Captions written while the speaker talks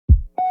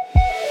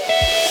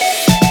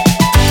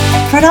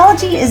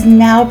Fraudology is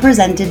now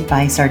presented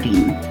by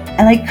Sardine,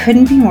 and I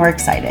couldn't be more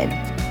excited.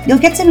 You'll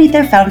get to meet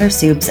their founder,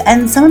 Soups,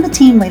 and some of the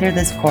team later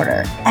this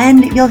quarter,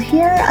 and you'll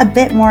hear a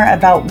bit more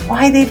about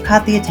why they've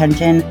caught the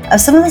attention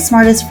of some of the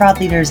smartest fraud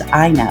leaders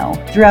I know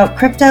throughout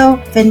crypto,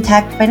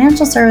 fintech,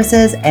 financial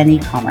services, and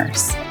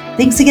e-commerce.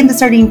 Thanks again to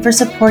Sardine for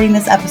supporting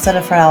this episode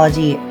of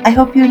Fraudology. I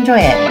hope you enjoy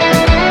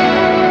it.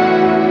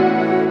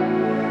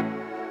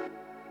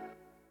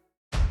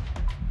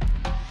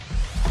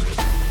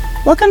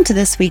 Welcome to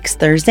this week's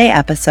Thursday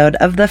episode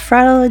of the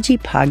Fraudology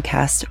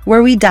podcast,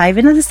 where we dive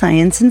into the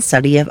science and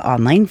study of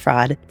online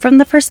fraud from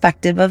the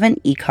perspective of an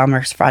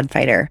e-commerce fraud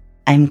fighter.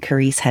 I'm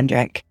Carice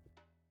Hendrick.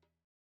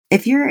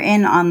 If you're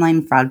in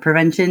online fraud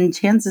prevention,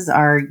 chances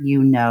are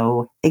you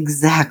know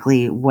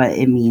exactly what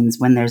it means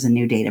when there's a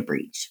new data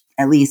breach.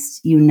 At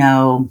least you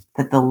know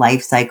that the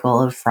life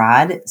cycle of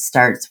fraud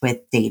starts with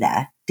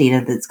data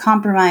that's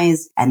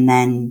compromised, and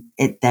then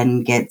it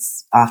then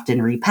gets often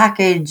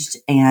repackaged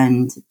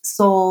and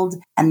sold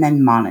and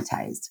then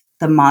monetized.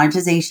 The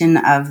monetization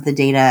of the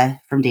data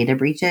from data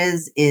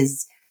breaches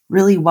is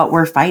really what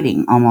we're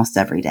fighting almost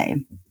every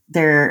day.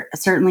 There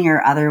certainly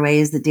are other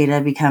ways that data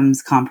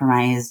becomes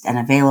compromised and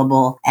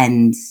available,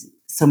 and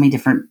so many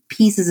different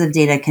pieces of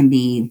data can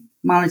be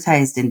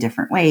monetized in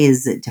different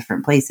ways at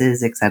different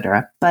places,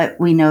 etc. But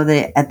we know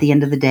that at the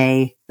end of the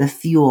day, the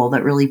fuel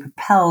that really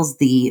propels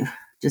the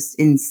just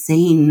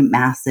insane,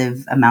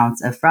 massive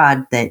amounts of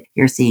fraud that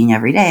you're seeing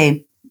every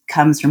day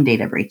comes from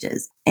data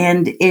breaches.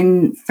 And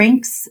in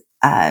Frank's,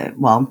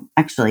 in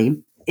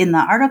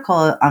the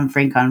article on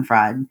Frank on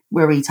Fraud,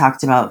 where we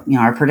talked about,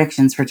 our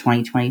predictions for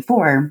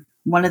 2024,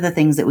 one of the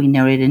things that we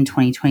noted in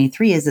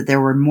 2023 is that there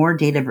were more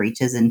data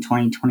breaches in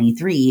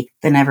 2023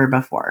 than ever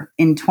before.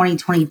 In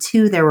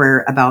 2022, there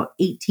were about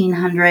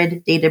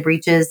 1,800 data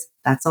breaches.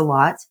 That's a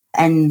lot.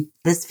 And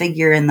this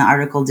figure in the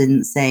article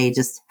didn't say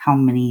just how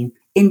many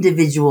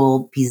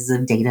individual pieces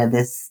of data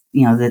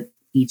that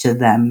each of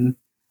them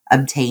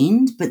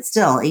obtained, but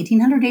still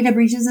 1,800 data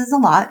breaches is a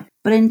lot.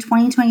 But in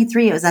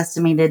 2023, it was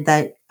estimated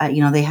that,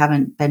 they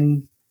haven't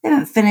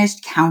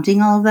finished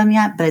counting all of them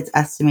yet, but it's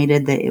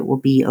estimated that it will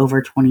be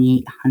over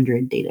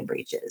 2,800 data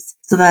breaches.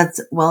 So that's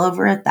well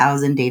over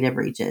 1,000 data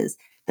breaches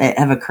that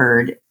have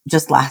occurred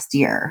just last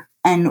year.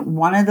 And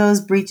one of those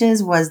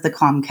breaches was the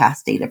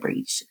Comcast data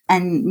breach.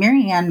 And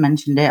Marianne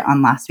mentioned it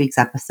on last week's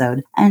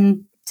episode.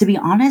 And to be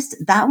honest,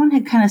 that one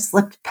had kind of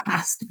slipped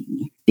past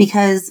me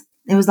because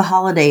it was the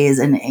holidays,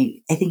 and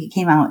I think it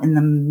came out in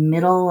the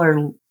middle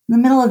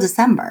of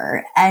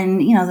December, and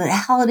the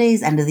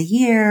holidays, end of the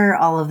year,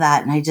 all of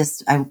that. And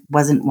I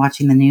wasn't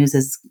watching the news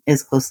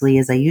as closely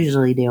as I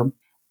usually do.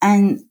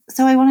 And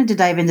so I wanted to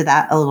dive into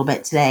that a little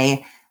bit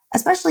today,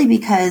 especially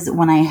because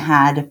when I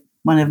had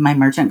one of my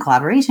merchant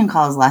collaboration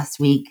calls last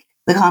week,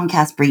 the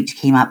Comcast breach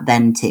came up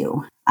then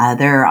too.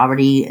 There are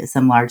already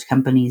some large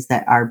companies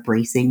that are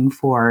bracing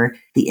for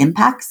the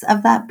impacts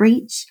of that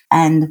breach.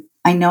 And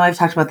I know I've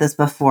talked about this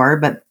before,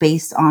 but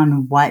based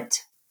on what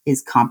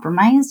is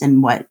compromised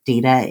and what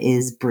data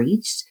is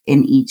breached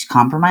in each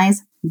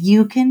compromise,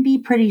 you can be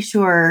pretty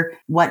sure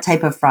what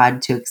type of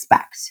fraud to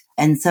expect.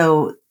 And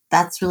so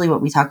that's really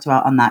what we talked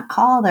about on that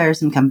call. There are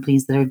some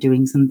companies that are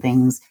doing some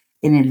things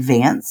in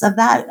advance of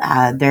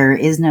that. There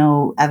is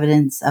no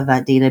evidence of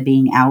that data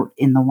being out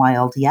in the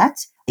wild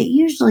yet. It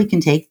usually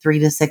can take 3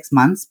 to 6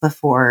 months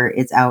before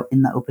it's out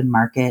in the open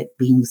market,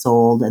 being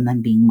sold and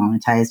then being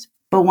monetized.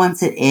 But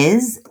once it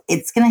is,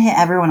 it's going to hit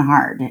everyone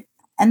hard.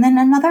 And then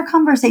another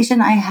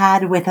conversation I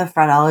had with a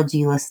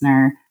Fraudology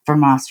listener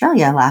from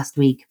Australia last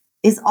week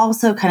is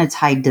also kind of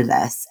tied to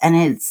this. And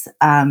it's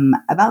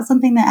about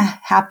something that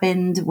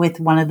happened with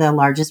one of the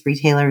largest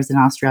retailers in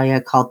Australia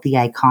called The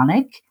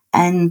Iconic,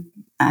 and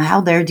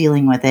how they're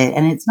dealing with it.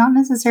 And it's not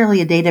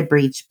necessarily a data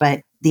breach,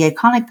 but The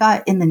Iconic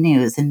got in the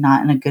news, and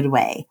not in a good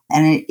way.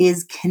 And it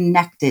is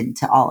connected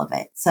to all of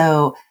it.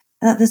 So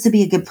I thought this would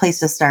be a good place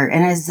to start.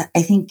 And as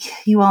I think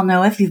you all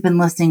know, if you've been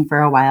listening for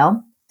a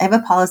while, I have a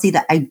policy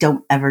that I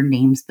don't ever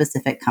name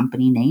specific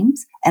company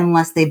names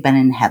unless they've been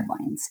in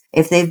headlines.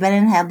 If they've been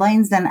in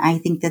headlines, then I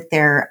think that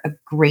they're a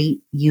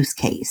great use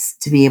case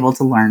to be able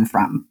to learn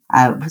from.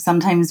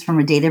 Sometimes from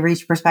a data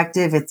breach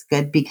perspective, it's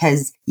good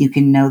because you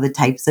can know the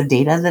types of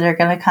data that are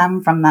going to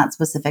come from that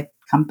specific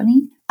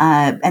company.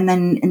 And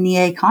then in the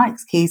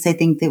Iconics case, I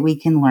think that we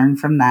can learn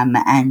from them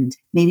and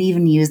maybe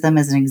even use them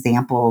as an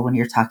example when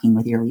you're talking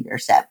with your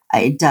leadership.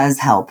 It does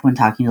help when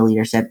talking to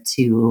leadership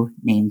to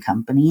name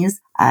companies.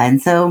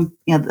 And so,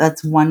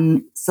 that's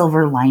one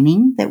silver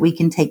lining that we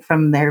can take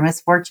from their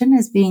misfortune,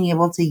 is being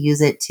able to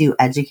use it to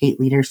educate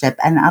leadership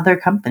and other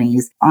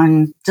companies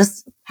on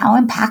just how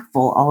impactful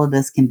all of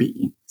this can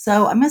be.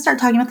 So I'm going to start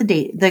talking about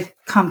the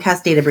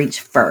Comcast data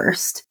breach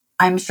first.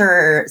 I'm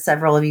sure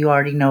several of you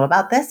already know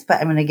about this, but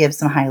I'm going to give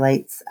some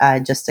highlights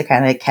just to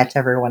kind of catch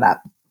everyone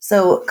up.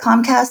 So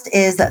Comcast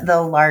is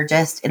the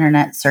largest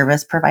internet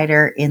service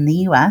provider in the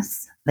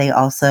US. They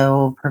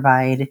also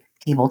provide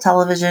cable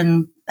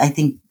television. I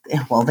think,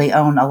 they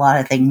own a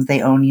lot of things.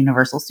 They own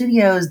Universal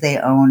Studios. They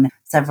own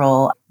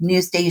several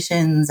news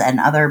stations and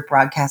other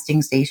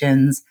broadcasting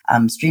stations,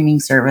 streaming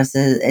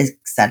services,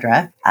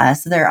 etc.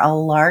 So they're a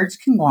large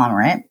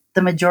conglomerate.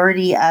 The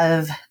majority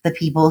of the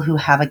people who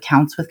have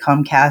accounts with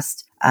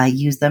Comcast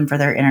use them for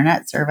their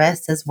internet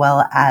service as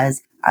well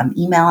as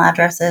email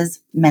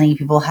addresses. Many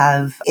people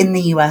have, in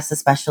the US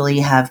especially,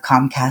 have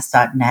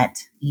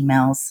Comcast.net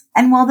emails.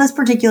 And while this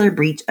particular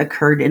breach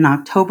occurred in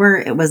October,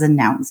 it was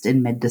announced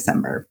in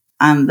mid-December.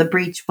 The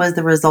breach was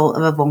the result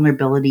of a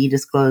vulnerability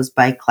disclosed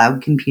by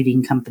cloud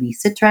computing company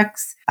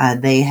Citrix.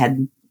 They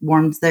had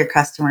warned their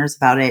customers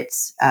about it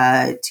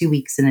 2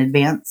 weeks in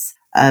advance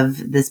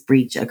of this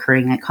breach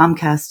occurring at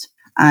Comcast.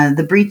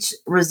 The breach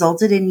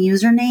resulted in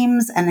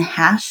usernames and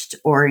hashed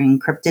or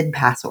encrypted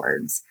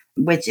passwords,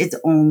 which it's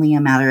only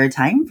a matter of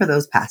time for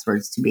those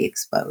passwords to be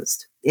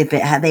exposed. If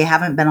they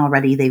haven't been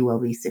already, they will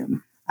be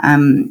soon.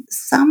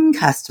 Some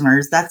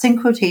customers, that's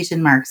in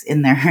quotation marks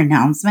in their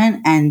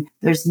announcement, and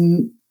there's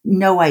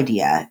no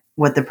idea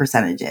what the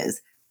percentage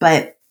is.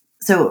 But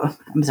so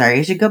I'm sorry,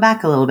 I should go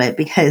back a little bit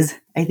because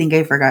I think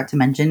I forgot to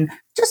mention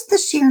just the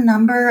sheer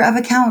number of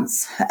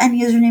accounts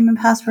and username and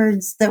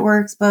passwords that were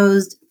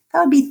exposed.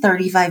 That would be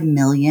 35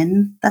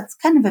 million. That's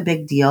kind of a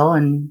big deal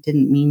and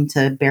didn't mean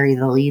to bury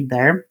the lead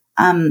there.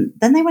 Then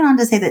they went on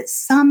to say that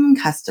some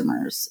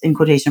customers, in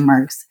quotation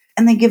marks,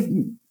 and they give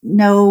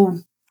no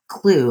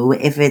clue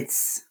if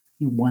it's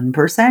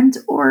 1%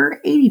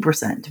 or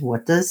 80%.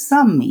 What does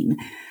some mean?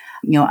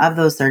 Of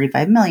those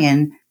 35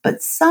 million,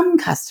 but some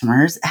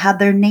customers had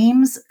their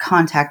names,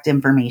 contact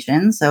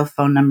information, so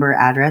phone number,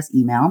 address,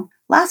 email,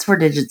 last four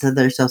digits of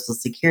their social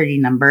security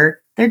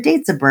number, their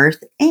dates of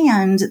birth,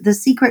 and the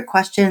secret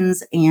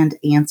questions and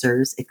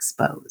answers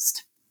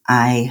exposed.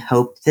 I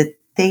hope that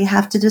they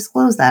have to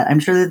disclose that. I'm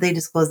sure that they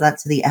disclose that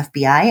to the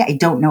FBI. I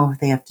don't know if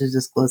they have to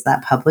disclose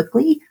that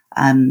publicly.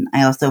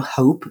 I also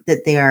hope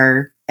that they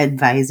are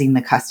advising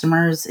the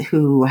customers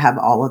who have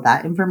all of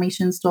that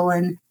information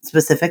stolen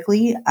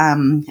specifically.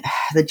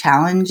 The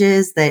challenge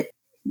is that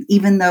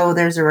even though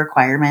there's a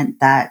requirement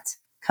that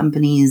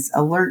companies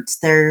alert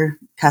their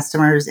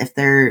customers if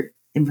their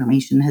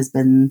information has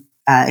been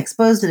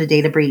exposed in a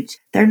data breach,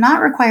 they're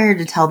not required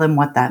to tell them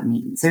what that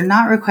means. They're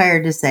not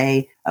required to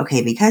say,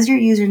 okay, because your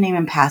username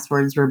and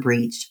passwords were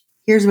breached,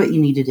 here's what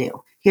you need to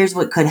do. Here's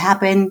what could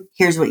happen.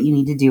 Here's what you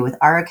need to do with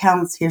our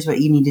accounts. Here's what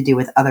you need to do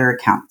with other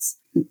accounts.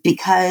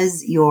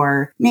 Because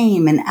your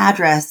name and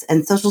address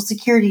and social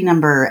security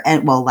number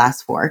and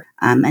last four,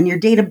 and your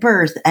date of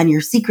birth and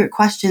your secret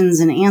questions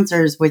and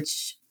answers,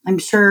 which I'm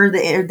sure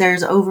that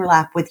there's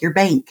overlap with your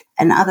bank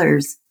and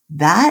others,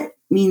 that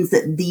means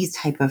that these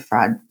type of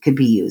fraud could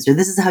be used, or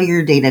this is how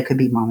your data could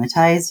be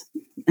monetized.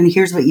 And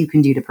here's what you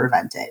can do to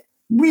prevent it.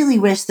 Really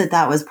wish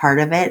that was part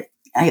of it.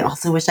 I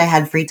also wish I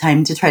had free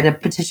time to try to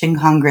petition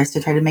Congress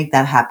to try to make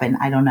that happen.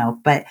 I don't know,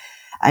 but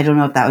I don't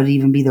know if that would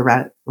even be the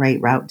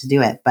right route to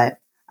do it. But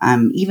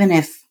even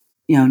if,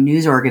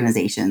 news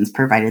organizations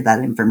provided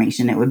that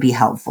information, it would be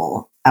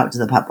helpful out to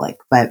the public.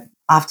 But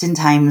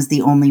oftentimes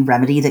the only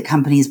remedy that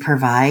companies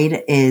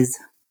provide is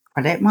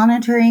credit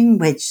monitoring,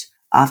 which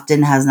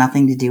often has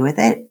nothing to do with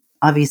it.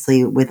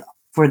 Obviously,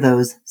 for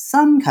those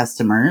some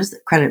customers,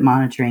 credit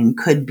monitoring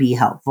could be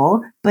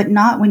helpful, but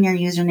not when your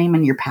username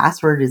and your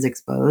password is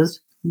exposed.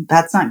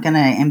 That's not going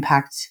to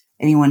impact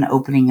anyone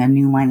opening a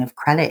new line of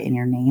credit in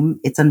your name.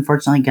 It's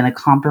unfortunately going to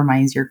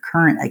compromise your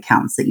current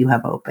accounts that you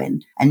have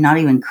open, and not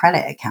even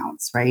credit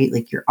accounts, right?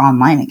 Like your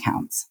online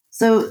accounts.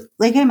 So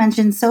like I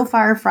mentioned, so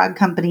far, fraud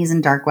companies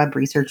and dark web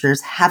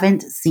researchers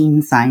haven't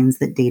seen signs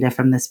that data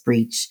from this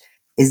breach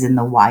is in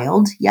the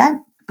wild yet.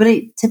 But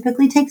it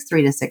typically takes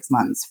 3 to 6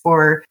 months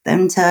for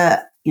them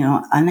to,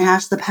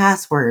 unhash the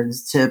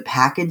passwords, to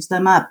package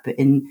them up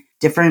in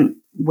different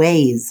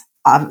ways.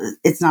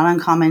 It's not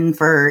uncommon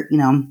for,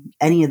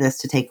 any of this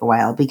to take a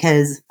while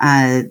because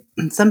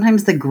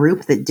sometimes the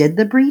group that did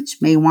the breach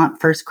may want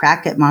first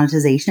crack at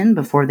monetization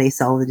before they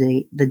sell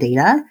the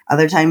data.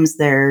 Other times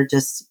they're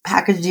just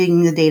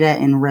packaging the data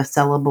in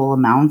resellable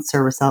amounts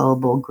or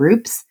resellable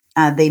groups.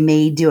 They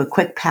may do a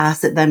quick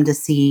pass at them to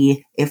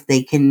see if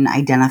they can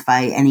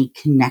identify any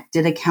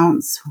connected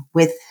accounts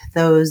with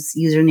those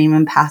username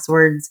and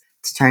passwords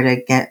to try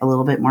to get a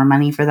little bit more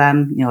money for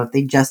them. If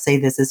they just say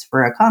this is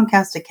for a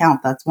Comcast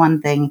account, that's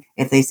one thing.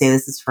 If they say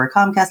this is for a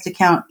Comcast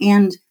account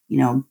and,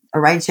 a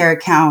rideshare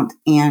account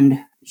and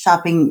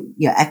shopping,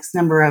 X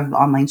number of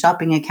online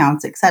shopping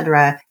accounts,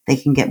 etc., they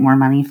can get more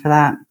money for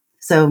that.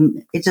 So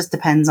it just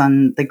depends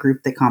on the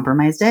group that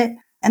compromised it.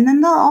 And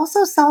then they'll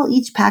also sell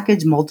each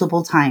package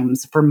multiple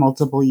times for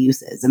multiple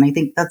uses. And I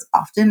think that's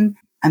often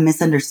a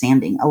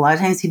misunderstanding. A lot of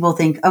times people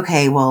think,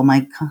 okay, well,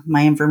 my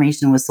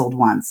information was sold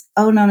once.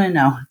 Oh,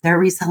 no. They're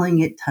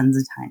reselling it tons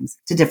of times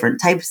to different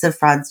types of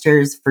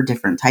fraudsters for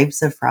different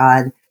types of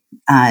fraud.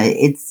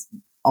 It's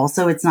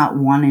not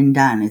one and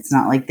done. It's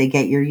not like they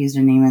get your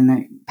username and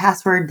the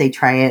password, they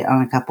try it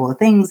on a couple of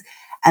things,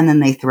 and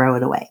then they throw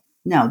it away.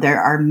 No, there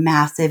are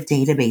massive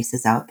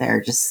databases out there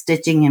just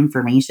stitching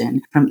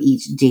information from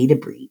each data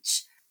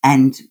breach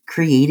and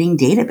creating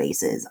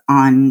databases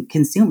on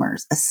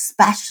consumers,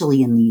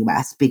 especially in the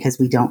US, because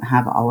we don't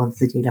have all of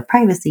the data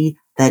privacy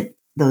that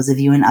those of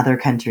you in other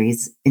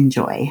countries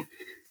enjoy. At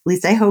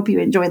least I hope you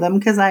enjoy them,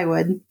 because I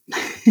would.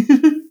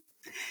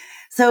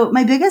 So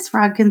my biggest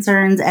fraud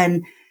concerns,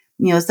 and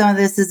some of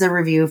this is a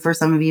review for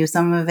some of you,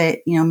 some of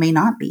it, may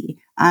not be.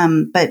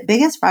 But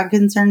biggest fraud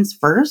concerns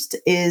first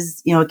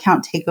is,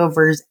 account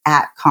takeovers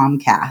at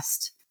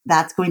Comcast.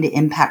 That's going to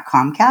impact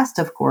Comcast,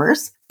 of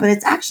course, but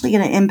it's actually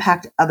going to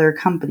impact other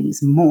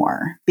companies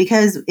more,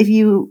 because if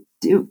you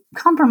do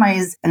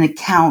compromise an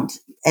account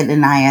at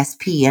an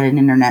ISP, at an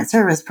internet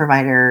service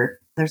provider,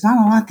 there's not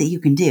a lot that you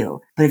can do.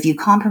 But if you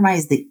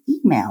compromise the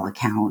email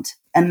account,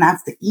 and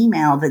that's the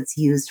email that's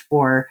used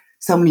for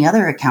so many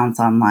other accounts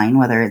online,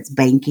 whether it's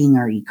banking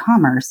or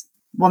e-commerce,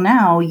 well,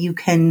 now you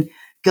can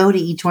go to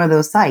each one of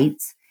those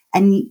sites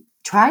and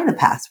try the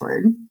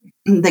password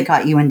that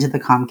got you into the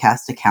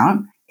Comcast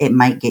account. It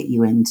might get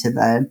you into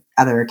the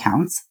other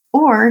accounts,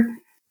 or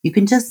you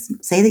can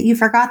just say that you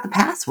forgot the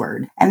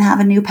password and have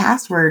a new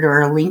password or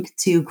a link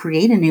to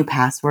create a new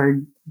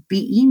password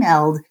be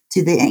emailed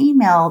to the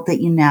email that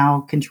you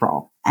now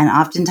control. And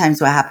oftentimes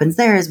what happens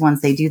there is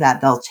once they do that,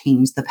 they'll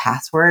change the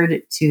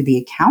password to the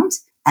account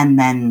and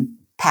then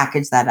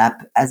package that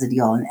up as a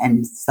deal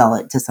and sell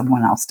it to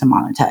someone else to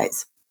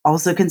monetize.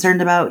 Also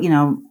concerned about,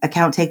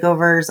 account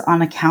takeovers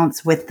on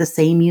accounts with the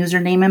same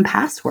username and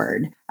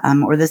password,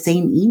 or the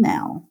same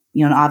email.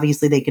 And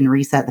obviously they can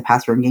reset the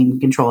password and gain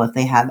control if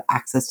they have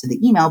access to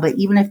the email. But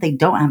even if they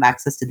don't have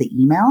access to the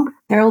email,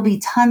 there will be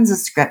tons of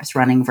scripts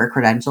running for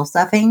credential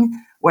stuffing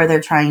where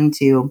they're trying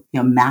to,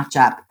 match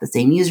up the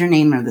same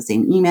username or the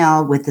same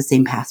email with the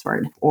same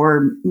password.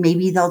 Or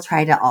maybe they'll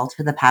try to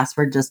alter the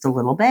password just a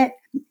little bit.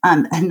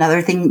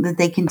 Another thing that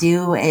they can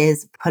do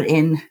is put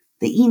in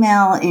the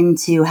email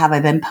into Have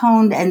I Been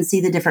Pwned and see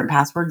the different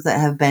passwords that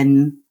have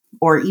been,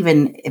 or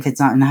even if it's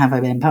not in Have I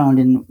Been Pwned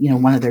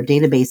in, one of their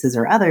databases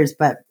or others,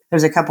 but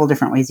there's a couple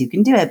different ways you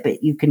can do it,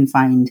 but you can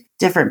find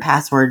different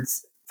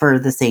passwords for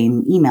the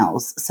same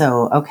emails.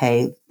 So,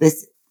 okay,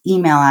 this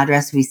email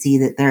address, we see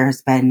that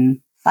there's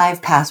been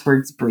 5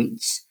 passwords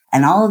breached,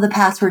 and all of the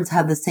passwords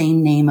have the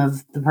same name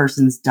of the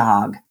person's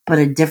dog, but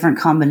a different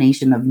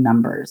combination of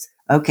numbers.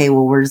 Okay,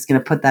 well, we're just going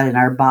to put that in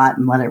our bot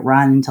and let it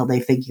run until they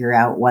figure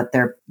out what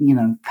their,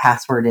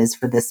 password is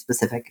for this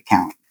specific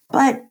account.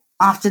 But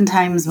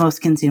oftentimes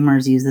most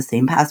consumers use the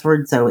same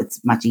password, so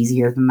it's much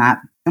easier than that.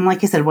 And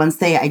like I said, once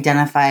they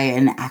identify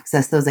and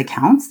access those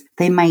accounts,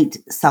 they might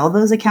sell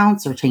those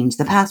accounts or change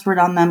the password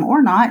on them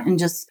or not, and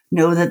just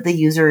know that the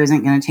user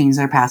isn't going to change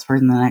their password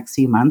in the next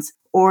few months,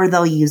 or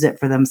they'll use it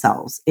for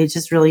themselves. It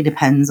just really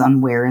depends on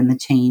where in the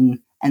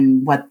chain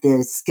and what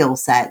the skill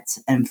set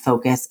and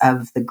focus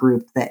of the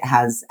group that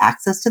has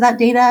access to that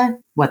data,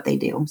 what they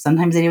do.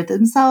 Sometimes they do it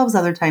themselves,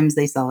 other times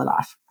they sell it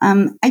off.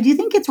 I do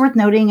think it's worth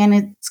noting, and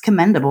it's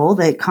commendable,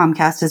 that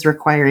Comcast is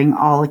requiring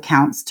all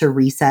accounts to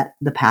reset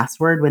the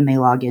password when they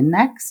log in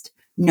next,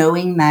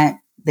 knowing that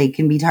they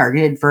can be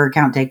targeted for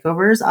account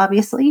takeovers,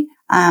 obviously.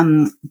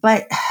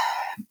 But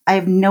I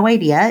have no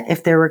idea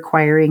if they're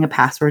requiring a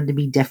password to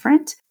be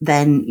different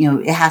than,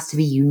 it has to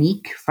be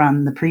unique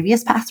from the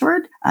previous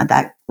password.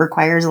 That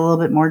requires a little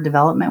bit more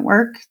development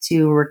work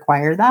to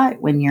require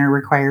that when you're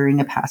requiring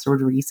a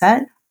password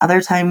reset.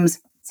 Other times,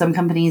 some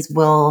companies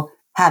will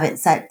have it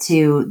set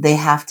to, they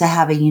have to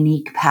have a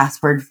unique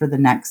password for the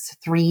next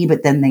 3,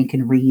 but then they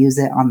can reuse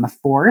it on the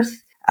 4th.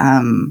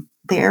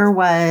 There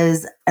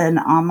was an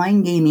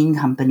online gaming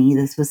company,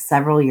 this was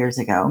several years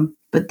ago,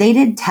 but they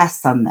did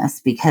tests on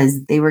this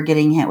because they were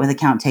getting hit with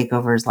account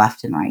takeovers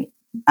left and right.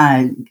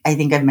 I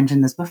think I've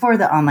mentioned this before,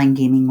 that online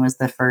gaming was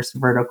the first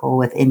vertical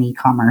within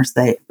e-commerce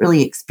that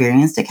really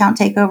experienced account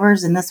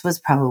takeovers, and this was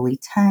probably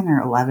 10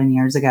 or 11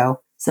 years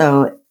ago.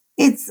 So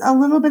it's a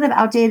little bit of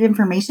outdated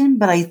information,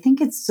 but I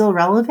think it's still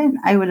relevant.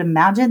 I would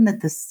imagine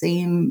that the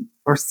same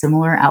or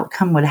similar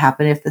outcome would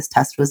happen if this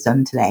test was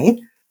done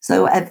today.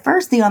 So at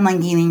first, the online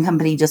gaming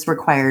company just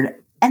required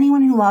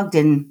anyone who logged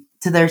in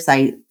to their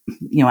site,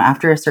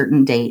 after a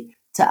certain date,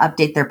 to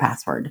update their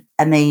password.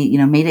 And they,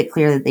 made it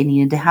clear that they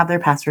needed to have their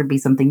password be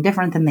something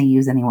different than they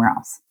use anywhere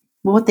else.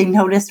 Well, what they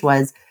noticed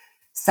was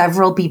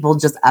several people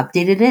just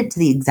updated it to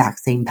the exact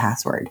same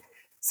password.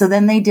 So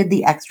then they did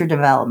the extra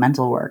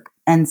developmental work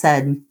and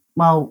said,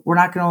 well, we're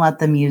not going to let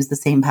them use the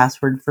same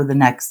password for the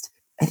next,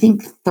 I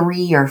think,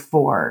 3 or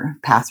 4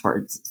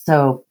 passwords.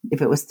 So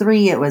if it was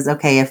 3, it was,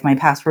 okay, if my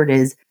password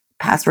is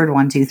password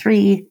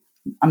 123,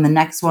 on the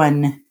next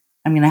one,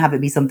 I'm going to have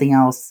it be something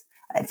else.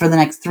 For the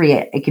next 3,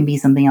 it can be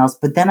something else,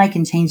 but then I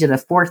can change it a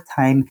 4th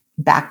time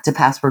back to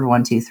password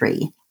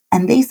 123.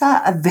 And they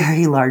saw a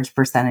very large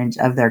percentage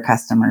of their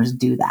customers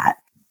do that,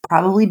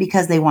 probably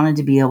because they wanted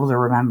to be able to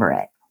remember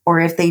it. Or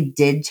if they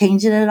did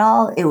change it at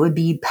all, it would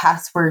be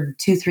password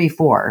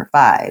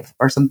 2345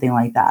 or something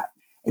like that.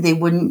 They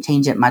wouldn't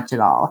change it much at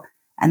all.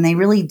 And they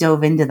really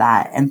dove into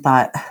that and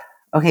thought,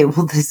 okay,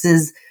 well, this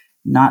is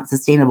not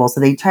sustainable. So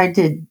they tried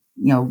to,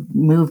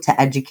 move to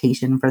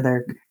education for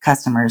their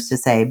customers to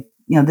say,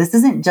 this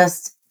isn't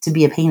just to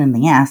be a pain in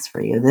the ass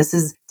for you. This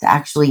is to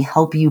actually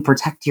help you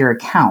protect your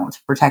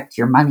account, protect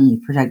your money,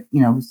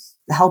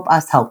 help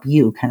us help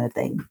you kind of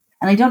thing.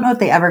 And I don't know if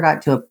they ever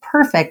got to a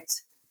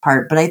perfect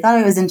part, but I thought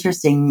it was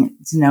interesting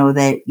to know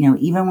that,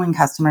 even when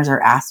customers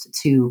are asked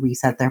to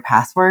reset their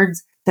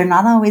passwords, they're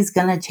not always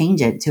going to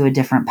change it to a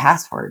different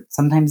password.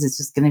 Sometimes it's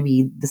just going to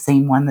be the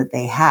same one that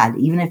they had.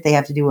 Even if they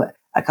have to do it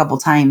a couple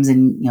times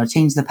and,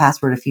 change the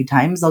password a few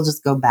times, they'll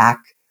just go back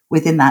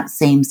within that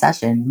same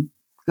session,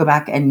 go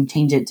back and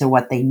change it to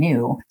what they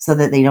knew so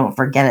that they don't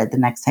forget it the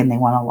next time they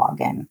want to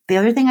log in. The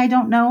other thing I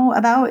don't know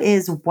about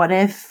is what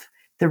if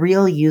the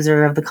real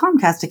user of the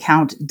Comcast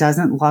account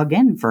doesn't log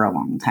in for a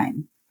long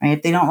time, right?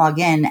 If they don't log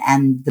in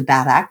and the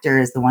bad actor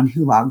is the one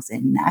who logs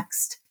in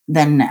next,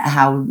 then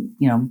how,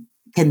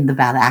 can the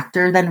bad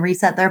actor then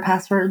reset their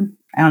password?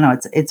 I don't know.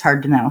 It's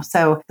hard to know.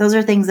 So those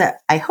are things that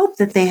I hope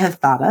that they have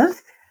thought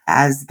of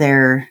as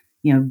they're,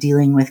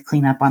 dealing with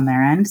cleanup on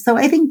their end. So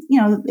I think,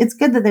 it's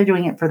good that they're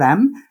doing it for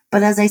them.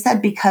 But as I said,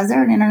 because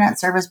they're an internet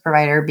service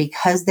provider,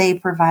 because they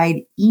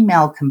provide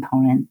email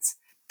components,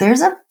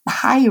 there's a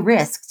high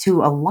risk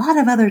to a lot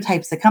of other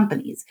types of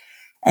companies.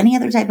 Any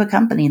other type of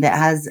company that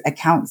has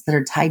accounts that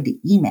are tied to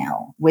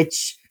email,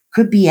 which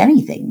could be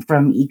anything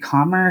from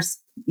e-commerce,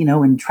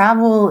 in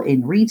travel,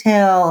 in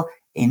retail,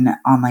 in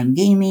online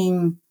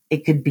gaming.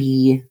 It could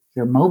be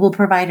your mobile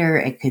provider.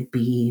 It could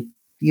be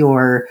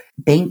your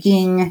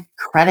banking,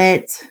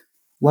 credit,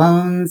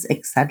 loans,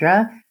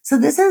 etc. So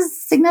this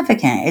is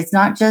significant. It's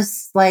not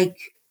just like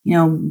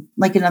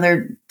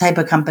another type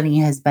of company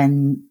has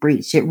been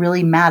breached. It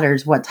really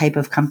matters what type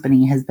of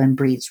company has been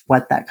breached,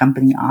 what that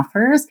company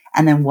offers,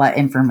 and then what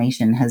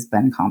information has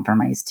been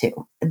compromised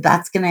too.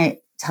 That's going to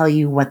tell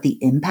you what the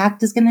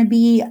impact is going to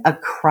be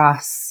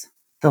across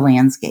the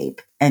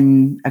landscape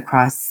and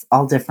across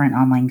all different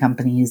online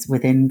companies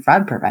within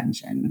fraud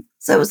prevention.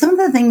 So some of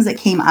the things that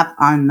came up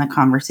on the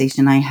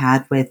conversation I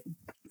had with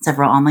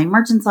several online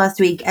merchants last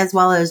week, as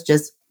well as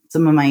just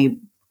some of my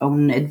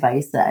own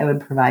advice that I would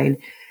provide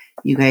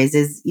you guys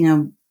is,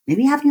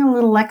 maybe having a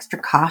little extra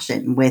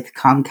caution with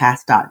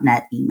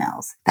Comcast.net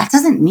emails. That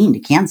doesn't mean to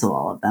cancel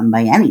all of them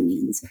by any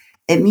means.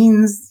 It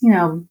means,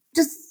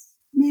 just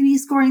maybe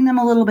scoring them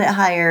a little bit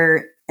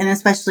higher, and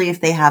especially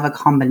if they have a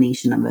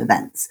combination of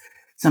events.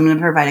 So I'm going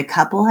to provide a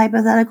couple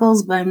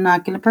hypotheticals, but I'm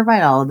not going to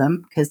provide all of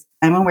them because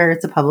I'm aware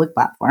it's a public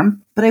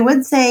platform. But I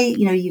would say,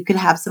 you could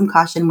have some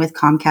caution with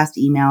Comcast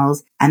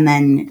emails, and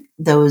then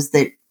those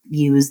that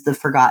use the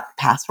forgot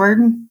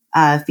password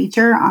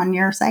feature on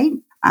your site.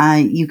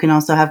 You can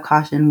also have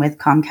caution with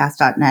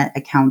Comcast.net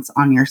accounts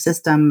on your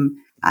system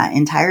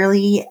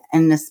entirely,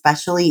 and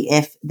especially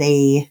if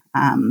they,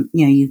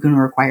 you can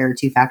require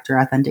two-factor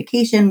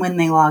authentication when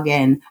they log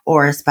in,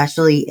 or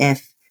especially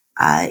if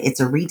it's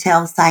a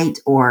retail site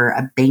or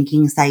a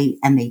banking site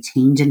and they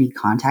change any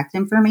contact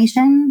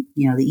information,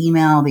 the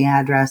email, the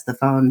address, the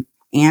phone,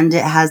 and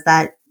it has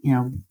that,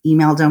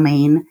 email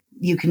domain.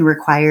 You can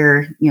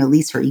require, at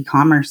least for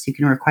e-commerce, you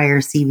can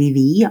require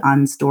CVV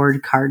on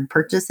stored card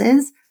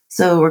purchases.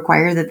 So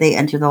require that they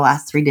enter the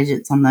last 3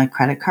 digits on the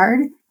credit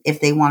card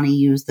if they want to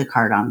use the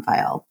card on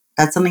file.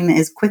 That's something that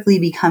is quickly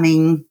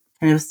becoming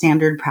kind of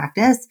standard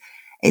practice.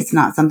 It's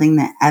not something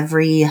that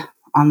every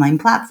online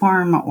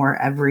platform or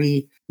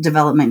every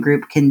development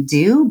group can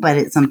do, but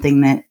it's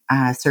something that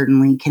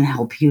certainly can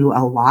help you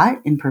a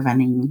lot in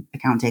preventing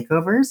account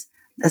takeovers,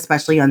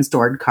 especially on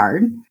stored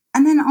card.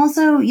 And then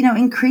also,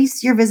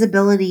 increase your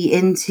visibility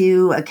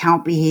into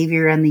account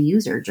behavior and the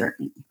user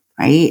journey,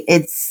 right?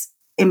 It's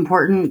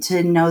important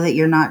to know that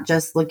you're not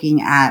just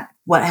looking at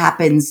what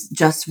happens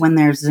just when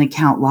there's an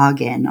account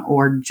login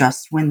or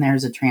just when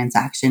there's a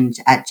transaction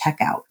at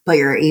checkout, but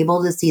you're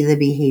able to see the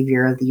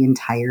behavior of the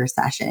entire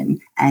session.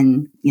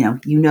 And,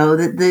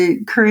 that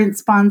the current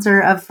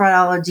sponsor of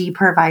Fraudology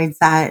provides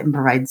that and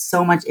provides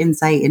so much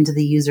insight into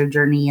the user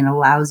journey and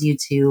allows you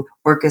to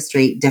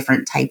orchestrate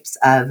different types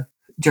of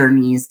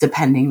journeys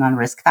depending on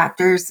risk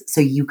factors.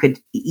 So you could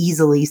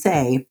easily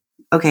say,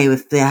 okay,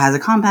 if it has a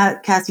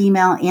Comcast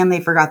email and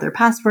they forgot their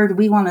password,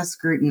 we want to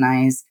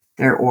scrutinize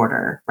their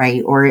order,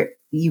 right? Or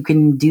you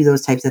can do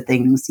those types of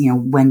things,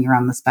 when you're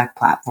on the spec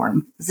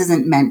platform. This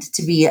isn't meant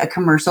to be a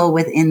commercial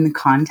within the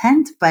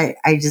content, but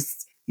I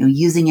just,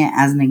 using it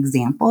as an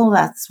example,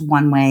 that's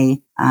one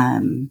way,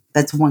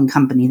 that's one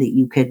company that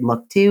you could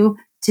look to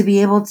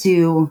be able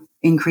to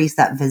increase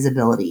that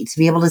visibility, to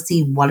be able to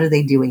see what are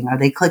they doing? Are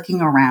they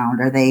clicking around?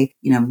 Are they,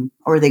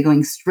 or are they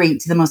going straight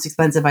to the most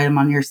expensive item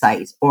on your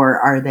site? Or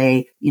are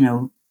they,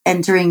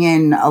 entering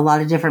in a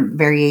lot of different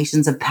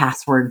variations of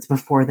passwords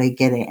before they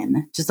get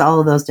in? Just all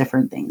of those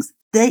different things.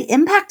 The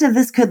impact of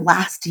this could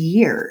last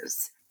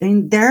years. I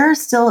mean, there are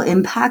still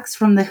impacts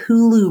from the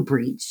Hulu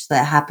breach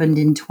that happened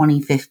in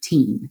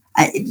 2015.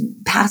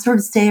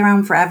 Passwords stay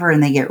around forever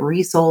and they get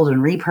resold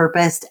and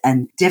repurposed,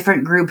 and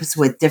different groups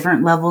with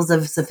different levels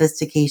of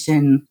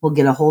sophistication will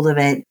get a hold of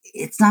it.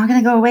 It's not going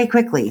to go away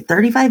quickly.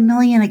 35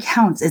 million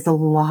accounts is a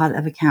lot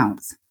of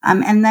accounts.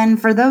 And then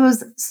for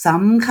those,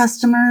 some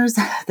customers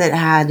that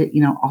had,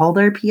 all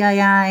their PII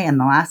and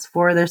the last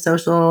 4 of their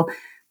social,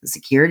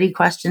 security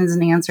questions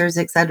and answers,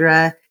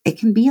 etc., it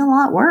can be a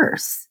lot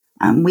worse.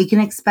 We can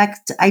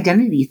expect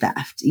identity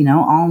theft,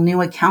 all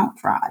new account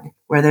fraud,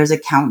 where there's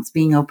accounts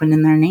being opened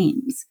in their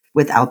names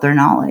without their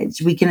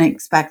knowledge. We can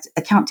expect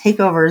account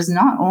takeovers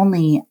not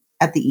only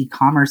at the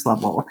e-commerce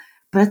level,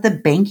 but at the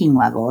banking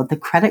level, at the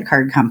credit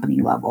card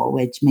company level,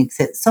 which makes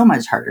it so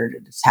much harder to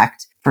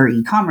detect for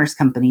e-commerce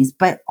companies,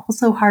 but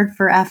also hard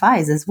for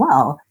FIs as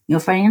well.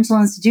 Financial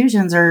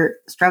institutions are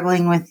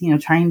struggling with,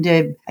 trying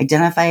to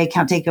identify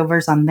account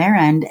takeovers on their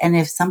end. And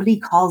if somebody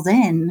calls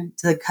in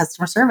to the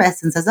customer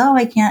service and says, oh,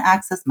 I can't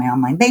access my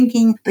online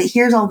banking, but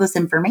here's all this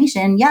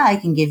information. Yeah, I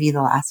can give you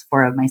the last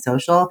four of my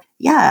social.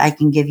 Yeah, I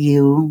can give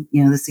you,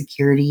 the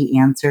security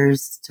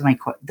answers to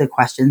the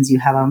questions you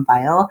have on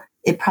file.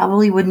 It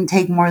probably wouldn't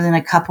take more than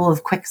a couple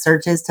of quick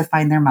searches to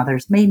find their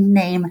mother's maiden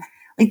name.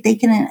 Like, they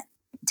can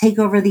take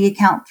over the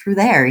account through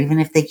there, even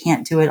if they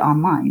can't do it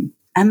online.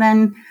 And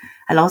then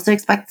I'd also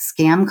expect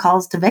scam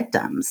calls to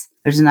victims.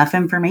 There's enough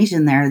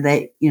information there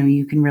that,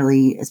 you can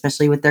really,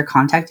 especially with their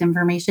contact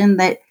information,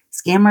 that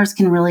scammers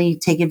can really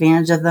take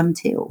advantage of them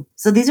too.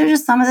 So these are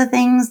just some of the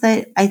things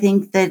that I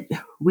think that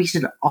we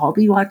should all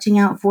be watching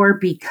out for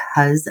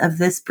because of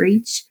this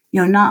breach.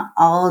 Not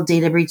all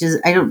data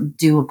breaches. I don't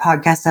do a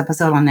podcast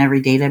episode on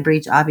every data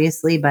breach,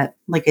 obviously, but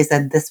like I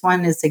said, this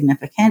one is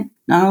significant,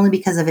 not only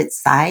because of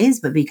its size,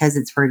 but because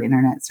it's for an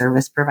internet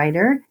service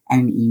provider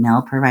and an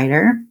email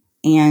provider.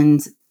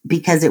 And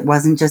because it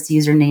wasn't just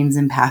usernames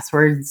and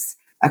passwords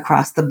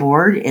across the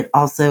board, it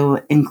also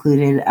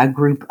included a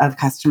group of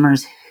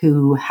customers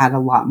who had a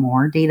lot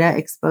more data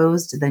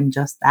exposed than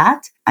just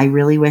that. I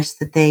really wish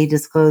that they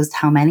disclosed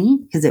how many,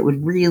 because it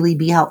would really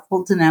be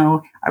helpful to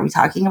know, are we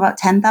talking about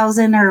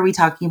 10,000 or are we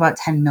talking about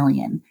 10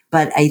 million?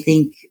 But I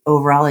think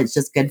overall, it's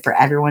just good for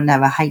everyone to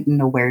have a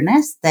heightened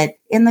awareness that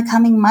in the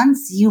coming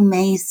months, you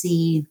may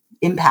see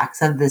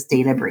impacts of this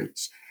data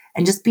breach,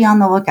 and just be on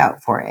the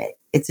lookout for it.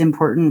 It's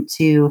important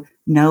to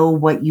know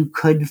what you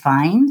could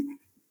find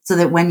so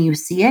that when you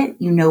see it,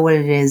 you know what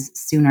it is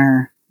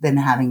sooner than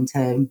having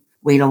to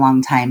wait a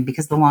long time.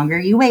 Because the longer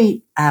you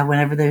wait,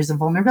 whenever there's a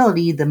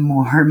vulnerability, the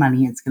more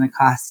money it's going to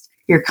cost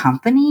your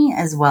company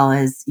as well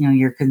as,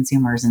 your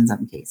consumers in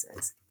some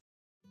cases.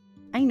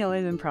 I know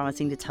I've been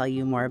promising to tell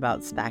you more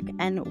about Spec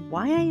and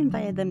why I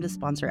invited them to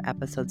sponsor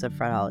episodes of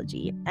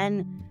Fraudology.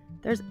 And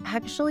there's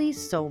actually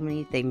so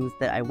many things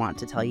that I want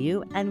to tell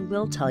you and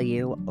will tell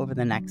you over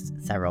the next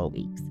several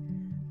weeks.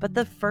 But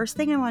the first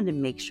thing I wanted to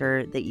make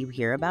sure that you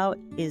hear about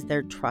is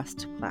their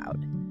Trust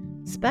Cloud.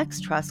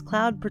 Spec's Trust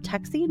Cloud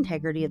protects the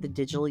integrity of the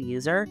digital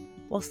user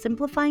while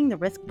simplifying the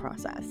risk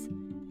process.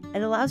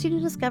 It allows you to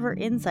discover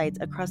insights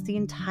across the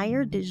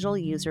entire digital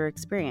user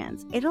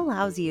experience. It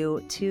allows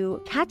you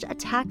to catch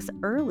attacks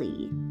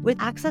early.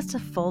 With access to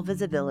full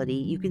visibility,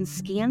 you can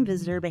scan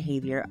visitor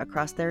behavior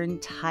across their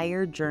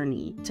entire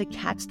journey to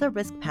catch the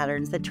risk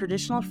patterns that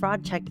traditional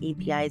fraud check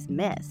APIs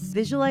miss.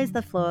 Visualize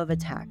the flow of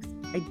attacks,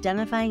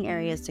 identifying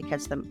areas to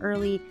catch them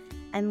early,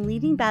 and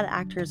leading bad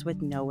actors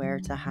with nowhere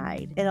to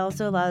hide. It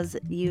also allows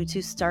you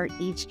to start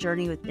each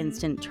journey with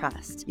instant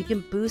trust. You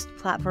can boost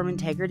platform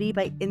integrity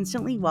by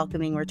instantly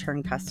welcoming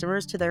return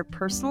customers to their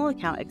personal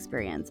account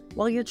experience,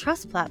 while your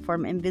trust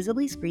platform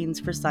invisibly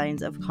screens for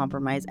signs of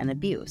compromise and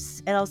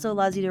abuse. It also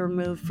allows you to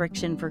remove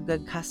friction for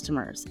good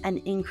customers and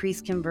increase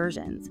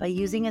conversions. By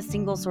using a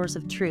single source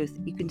of truth,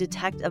 you can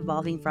detect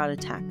evolving fraud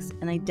attacks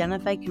and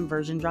identify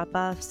conversion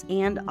drop-offs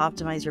and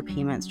optimize your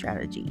payment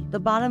strategy. The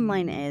bottom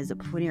line is,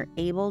 when you're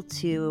able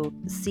to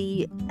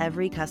see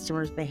every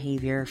customer's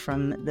behavior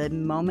from the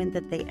moment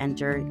that they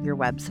enter your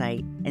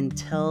website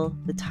until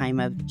the time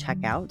of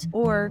checkout,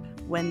 or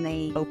when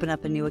they open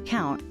up a new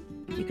account,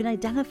 you can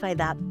identify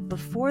that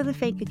before the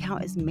fake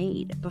account is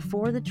made,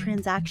 before the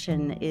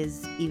transaction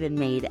is even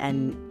made,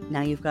 and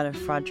now you've got a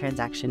fraud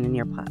transaction in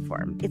your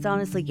platform. It's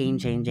honestly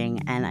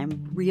game-changing, and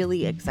I'm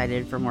really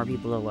excited for more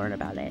people to learn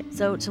about it.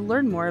 So to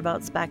learn more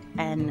about Spec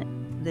and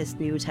this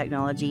new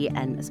technology,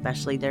 and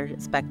especially their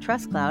Spec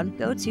Trust Cloud,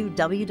 go to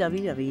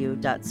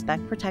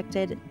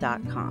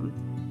www.specprotected.com.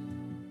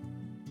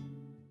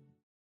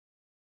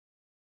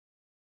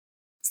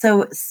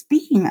 So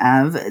speaking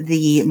of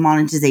the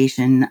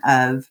monetization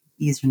of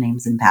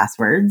usernames and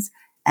passwords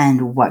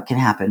and what can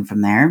happen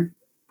from there,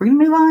 we're going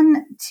to move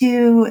on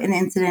to an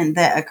incident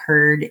that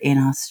occurred in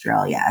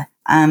Australia.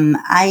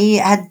 I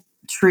had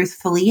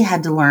truthfully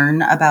had to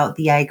learn about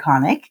the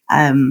Iconic.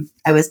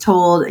 I was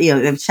told,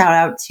 shout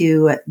out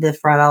to the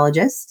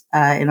fraudologist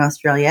in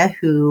Australia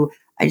who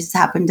I just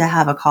happened to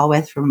have a call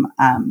with from,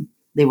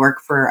 they work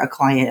for a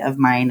client of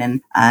mine,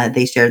 and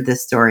they shared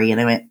this story,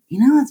 and I went,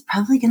 it's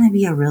probably going to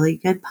be a really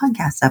good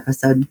podcast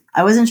episode.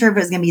 I wasn't sure if it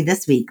was going to be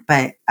this week,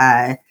 but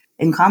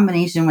in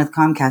combination with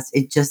Comcast,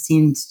 it just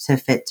seemed to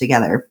fit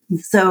together.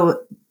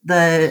 So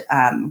the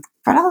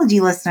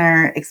fraudology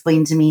listener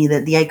explained to me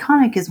that the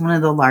Iconic is one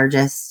of the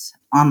largest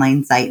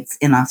online sites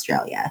in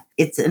Australia.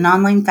 It's an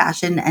online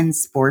fashion and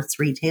sports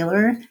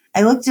retailer.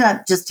 I looked it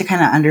up just to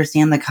kind of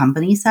understand the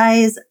company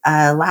size.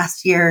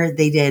 Last year,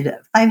 they did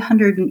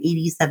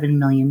 $587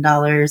 million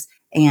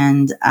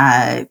and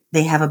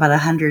they have about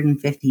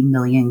 150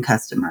 million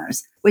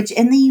customers, which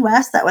in the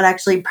US, that would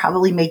actually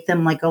probably make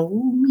them like a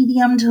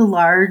medium to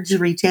large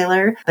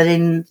retailer. But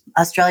in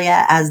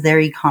Australia, as their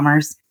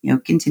e-commerce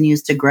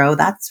continues to grow,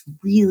 that's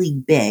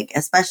really big,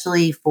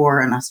 especially for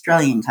an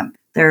Australian company.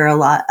 There are a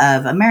lot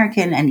of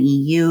American and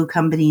EU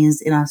companies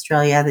in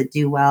Australia that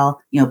do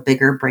well,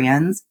 bigger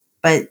brands.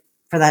 But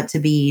for that to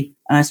be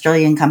an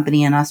Australian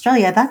company in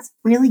Australia, that's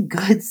really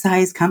good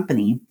size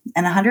company.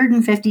 And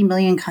 150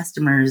 million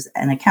customers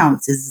and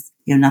accounts is,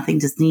 nothing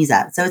to sneeze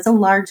at. So it's a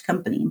large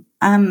company.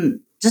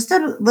 Just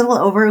a little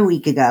over a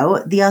week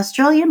ago, the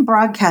Australian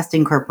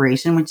Broadcasting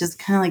Corporation, which is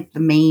kind of like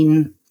the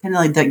main, kind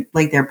of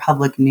like their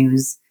public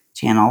news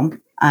channel,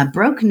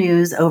 broke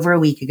news over a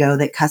week ago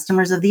that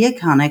customers of the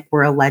Iconic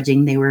were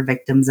alleging they were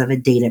victims of a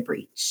data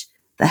breach.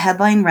 The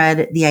headline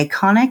read, "The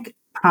Iconic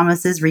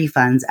promises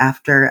refunds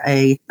after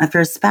a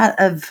spat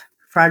of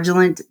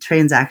fraudulent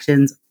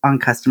transactions on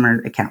customer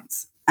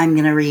accounts." I'm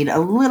going to read a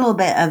little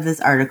bit of this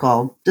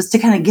article just to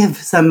kind of give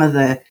some of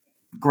the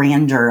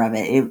grandeur of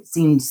it. It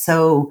seemed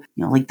so,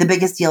 like the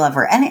biggest deal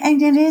ever. And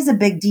it is a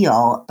big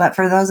deal. But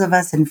for those of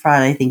us in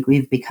fraud, I think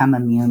we've become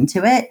immune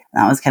to it.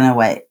 That was kind of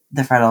what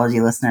the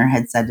fraudology listener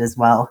had said as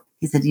well.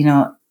 He said,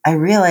 I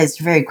realized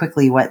very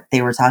quickly what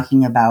they were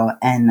talking about.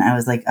 And I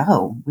was like,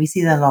 oh, we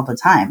see that all the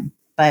time.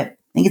 But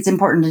I think it's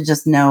important to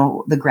just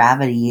know the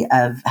gravity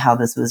of how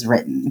this was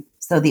written.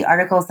 So the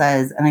article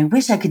says, and I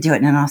wish I could do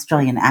it in an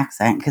Australian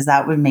accent because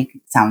that would make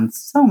it sound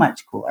so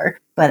much cooler,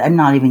 but I'm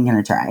not even going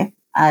to try.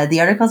 The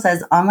article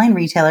says, online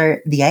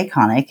retailer The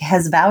Iconic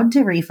has vowed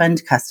to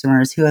refund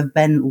customers who have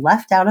been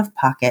left out of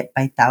pocket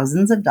by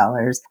thousands of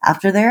dollars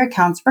after their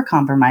accounts were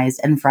compromised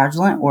and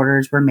fraudulent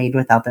orders were made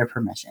without their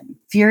permission.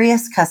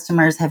 Furious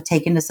customers have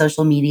taken to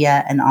social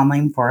media and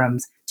online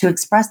forums to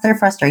express their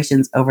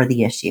frustrations over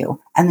the issue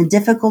and the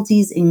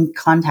difficulties in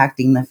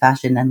contacting the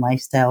fashion and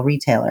lifestyle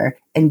retailer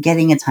and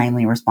getting a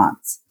timely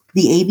response.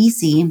 The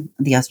ABC,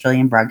 the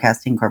Australian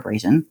Broadcasting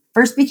Corporation,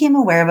 first became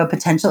aware of a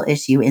potential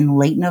issue in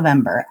late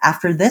November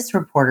after this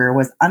reporter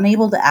was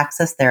unable to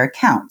access their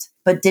account,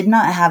 but did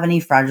not have any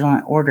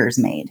fraudulent orders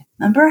made.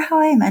 Remember how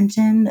I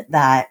mentioned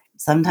that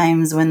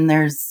sometimes when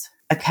there's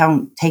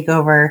account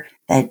takeover,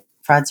 that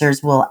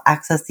fraudsters will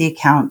access the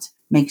account,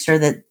 make sure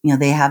that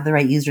they have the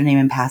right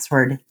username and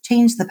password,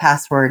 change the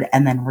password,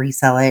 and then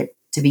resell it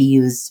to be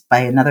used by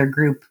another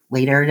group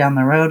later down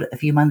the road, a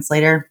few months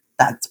later?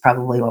 That's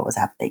probably what was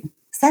happening.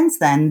 Since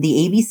then,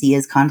 the ABC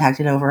has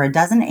contacted over a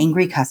dozen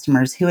angry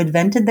customers who had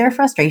vented their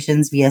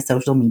frustrations via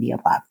social media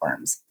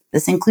platforms.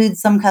 This includes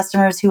some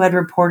customers who had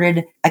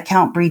reported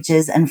account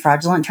breaches and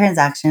fraudulent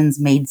transactions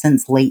made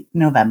since late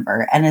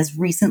November and as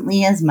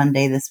recently as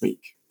Monday this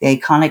week. The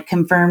Iconic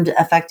confirmed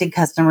affected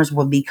customers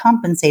will be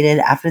compensated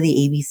after the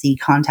ABC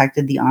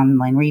contacted the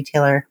online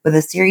retailer with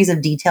a series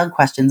of detailed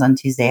questions on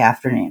Tuesday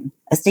afternoon.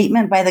 A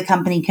statement by the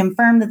company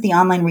confirmed that the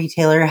online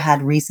retailer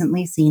had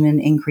recently seen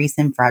an increase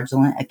in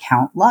fraudulent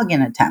account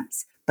login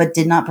attempts, but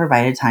did not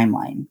provide a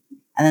timeline.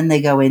 And then they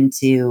go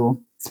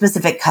into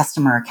specific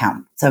customer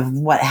accounts of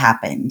what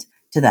happened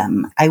to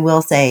them. I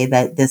will say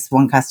that this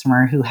one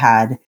customer who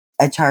had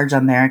a charge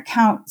on their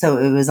account, so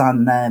it was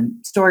on the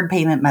stored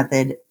payment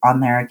method on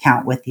their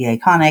account with the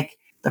Iconic.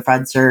 The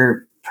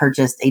fraudster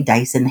purchased a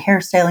Dyson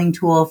hairstyling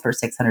tool for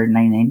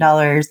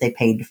 $699. They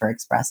paid for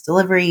express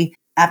delivery.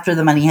 After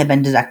the money had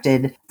been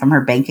deducted from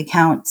her bank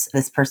account,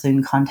 this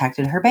person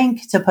contacted her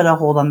bank to put a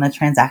hold on the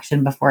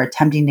transaction before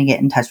attempting to get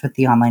in touch with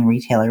the online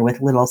retailer with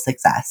little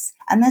success.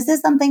 And this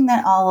is something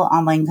that all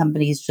online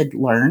companies should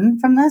learn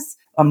from this.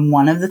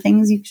 One of the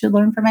things you should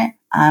learn from it.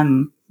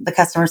 The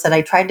customer said,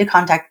 I tried to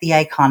contact the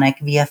Iconic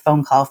via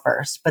phone call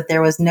first, but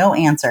there was no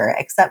answer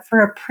except for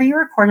a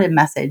pre-recorded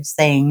message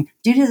saying,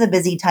 due to the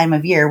busy time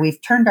of year,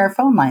 we've turned our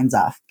phone lines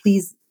off.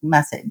 Please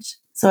message.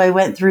 So I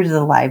went through to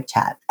the live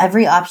chat.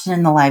 Every option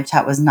in the live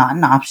chat was not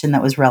an option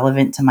that was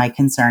relevant to my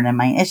concern and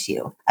my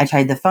issue. I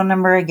tried the phone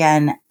number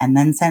again and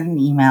then sent an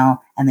email,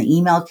 and the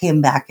email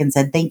came back and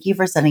said, thank you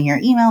for sending your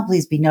email.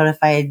 Please be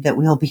notified that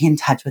we'll be in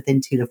touch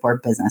within 2 to 4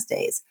 business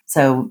days.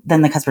 So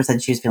then the customer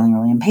said she was feeling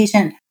really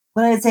impatient.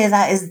 What I'd say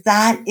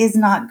that is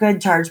not good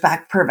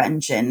chargeback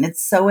prevention.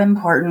 It's so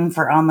important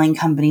for online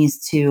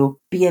companies to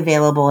be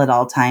available at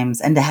all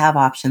times and to have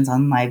options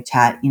on live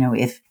chat.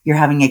 If you're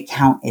having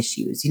account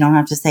issues, you don't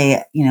have to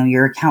say,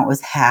 your account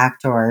was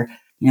hacked or,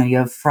 you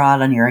have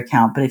fraud on your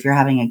account. But if you're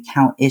having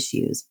account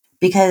issues,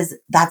 because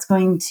that's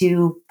going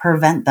to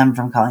prevent them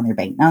from calling their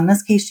bank. Now, in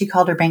this case, she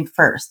called her bank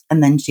first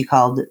and then she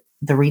called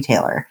the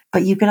retailer.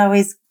 But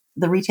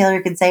the retailer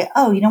could say,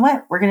 oh, you know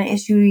what? We're going to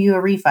issue you a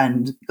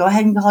refund. Go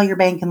ahead and call your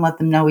bank and let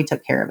them know we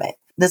took care of it.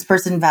 This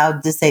person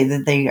vowed to say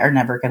that they are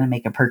never going to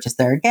make a purchase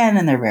there again,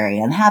 and they're very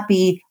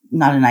unhappy.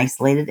 Not an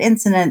isolated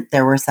incident.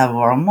 There were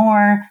several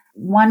more.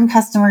 One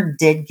customer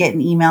did get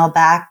an email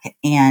back,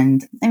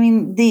 and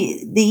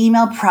the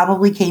email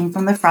probably came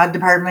from the fraud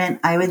department.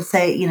 I would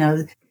say,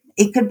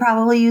 it could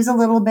probably use a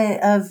little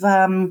bit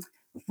of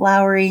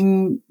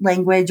flowering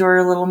language or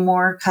a little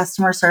more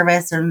customer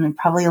service and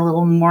probably a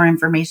little more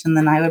information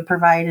than I would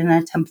provide in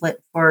a template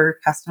for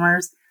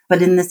customers.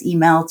 But in this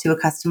email to a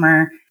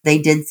customer, they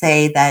did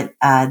say that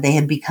they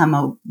had become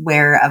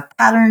aware of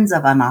patterns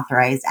of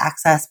unauthorized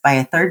access by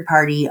a third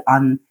party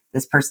on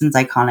this person's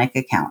iconic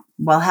account.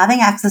 While having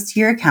access to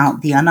your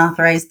account, the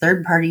unauthorized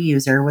third-party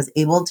user was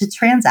able to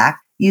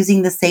transact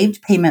using the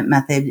saved payment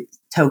method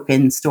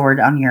token stored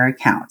on your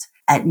account.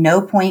 At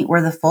no point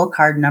were the full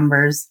card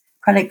numbers,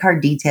 credit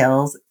card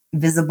details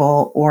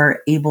visible or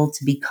able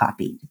to be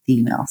copied, the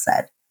email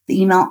said.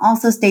 The email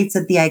also states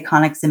that the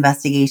Iconic's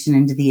investigation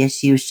into the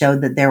issue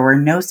showed that there were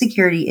no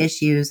security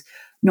issues,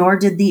 nor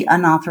did the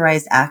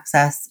unauthorized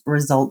access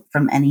result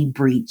from any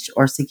breach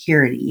or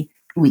security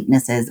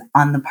weaknesses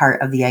on the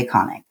part of the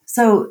Iconic.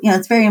 So,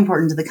 it's very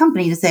important to the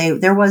company to say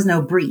there was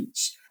no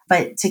breach.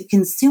 But to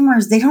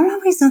consumers, they don't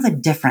always know the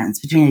difference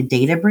between a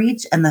data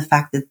breach and the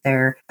fact that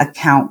their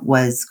account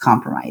was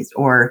compromised.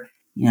 Or,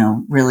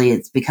 really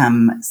it's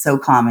become so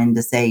common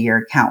to say your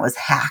account was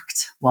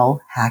hacked.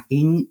 Well,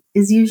 hacking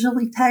is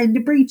usually tied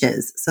to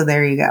breaches. So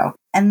there you go.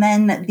 And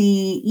then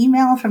the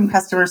email from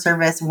customer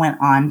service went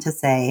on to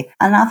say,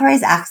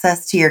 unauthorized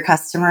access to your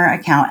customer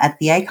account at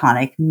the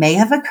Iconic may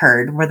have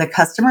occurred where the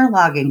customer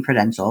login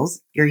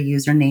credentials, your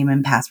username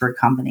and password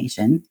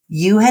combination,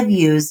 you had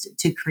used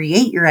to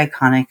create your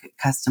Iconic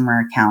customer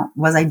account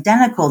was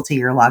identical to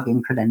your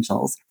login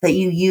credentials that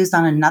you used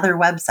on another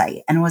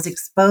website and was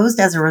exposed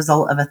as a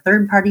result of a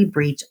third-party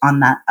breach on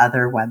that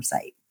other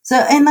website. So,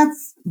 and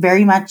that's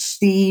very much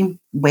the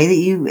way that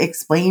you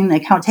explain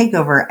account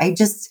takeover.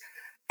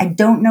 I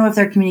don't know if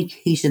their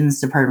communications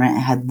department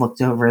had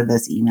looked over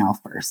this email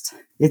first.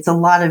 It's a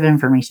lot of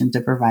information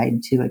to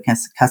provide to a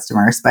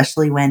customer,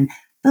 especially when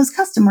those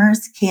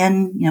customers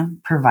can,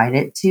 provide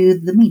it to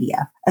the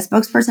media. A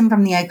spokesperson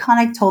from the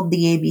Iconic told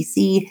the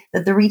ABC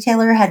that the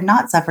retailer had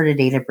not suffered a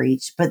data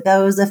breach, but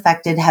those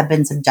affected had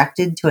been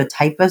subjected to a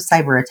type of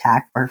cyber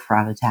attack or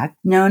fraud attack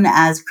known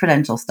as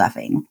credential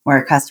stuffing, where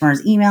a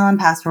customer's email and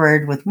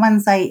password with one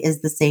site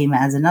is the same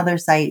as another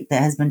site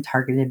that has been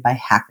targeted by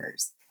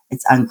hackers.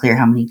 It's unclear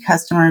how many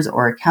customers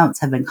or accounts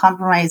have been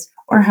compromised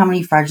or how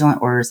many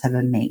fraudulent orders have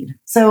been made.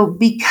 So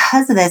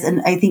because of this,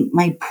 and I think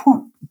my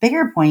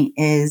bigger point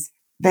is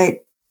that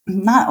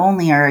not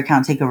only are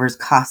account takeovers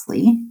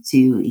costly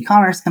to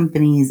e-commerce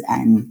companies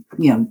and,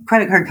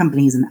 credit card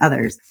companies and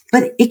others,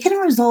 but it can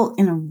result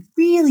in a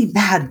really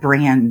bad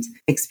brand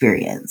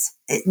experience.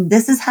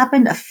 This has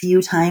happened a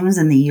few times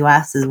in the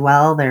US as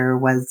well. There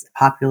was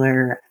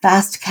popular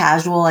fast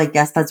casual, I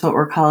guess that's what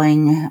we're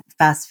calling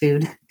fast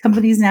food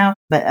companies now,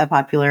 but a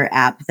popular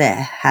app that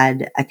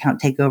had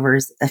account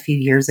takeovers a few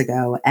years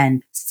ago.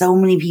 And so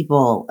many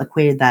people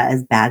equated that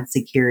as bad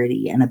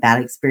security and a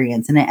bad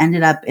experience. And it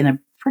ended up in a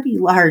pretty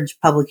large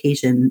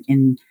publication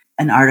in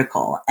an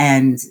article.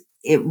 And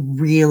it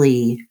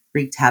really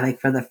wreaked havoc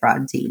for the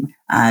fraud team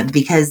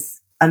because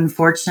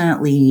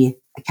unfortunately,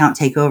 account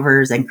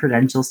takeovers and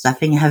credential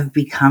stuffing have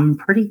become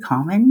pretty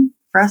common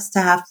for us to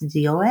have to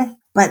deal with,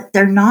 but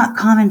they're not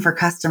common for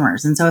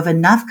customers. And so if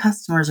enough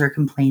customers are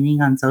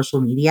complaining on social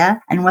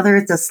media, and whether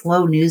it's a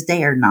slow news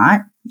day or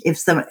not,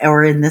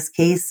 or in this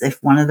case, if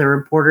one of the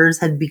reporters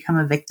had become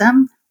a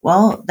victim,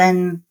 well,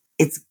 then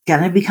it's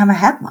going to become a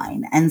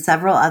headline. And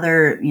several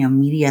other,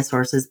 media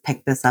sources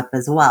picked this up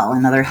as well.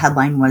 Another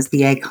headline was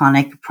the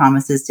Iconic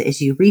promises to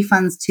issue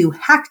refunds to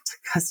hacked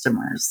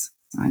customers.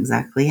 Not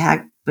exactly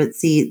hacked, but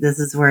see, this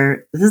is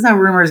how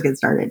rumors get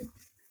started.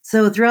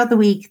 So throughout the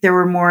week, there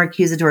were more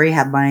accusatory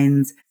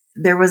headlines.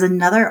 There was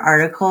another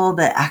article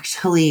that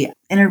actually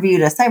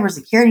interviewed a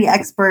cybersecurity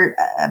expert,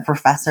 a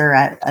professor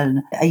at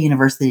a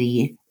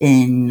university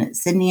in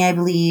Sydney, I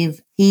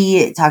believe.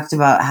 He talked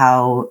about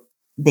how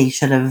they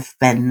should have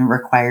been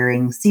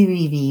requiring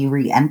CVV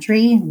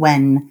re-entry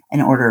when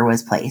an order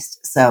was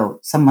placed. So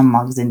someone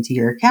logs into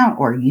your account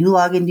or you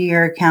log into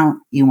your account,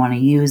 you want to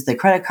use the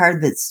credit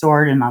card that's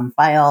stored and on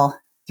file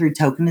through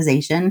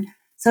tokenization.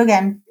 So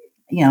again,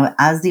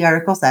 as the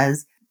article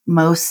says,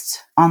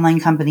 most online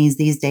companies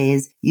these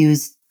days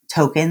use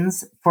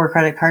tokens for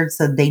credit cards,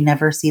 so they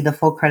never see the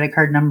full credit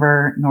card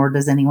number, nor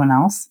does anyone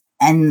else.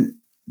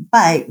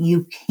 But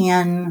you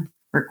can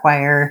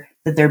require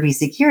that there be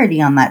security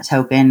on that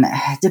token,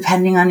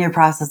 depending on your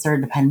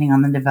processor, depending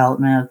on the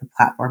development of the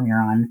platform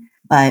you're on.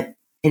 But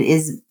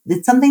it's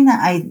something that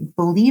I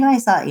believe I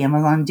saw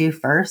Amazon do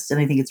first, and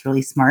I think it's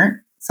really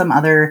smart. Some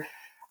other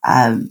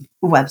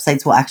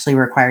websites will actually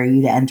require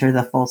you to enter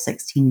the full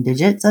 16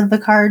 digits of the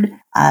card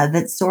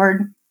that's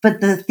stored.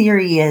 But the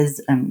theory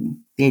is,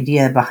 the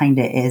idea behind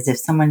it is if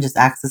someone just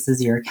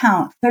accesses your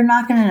account, they're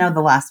not going to know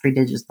the last 3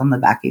 digits on the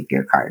back of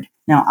your card.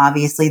 Now,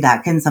 obviously,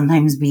 that can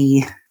sometimes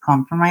be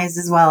compromised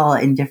as well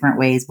in different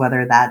ways,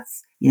 whether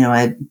that's,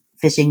 a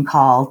phishing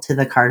call to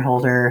the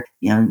cardholder,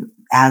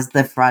 as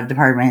the fraud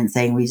department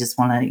saying, we just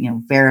want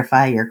to,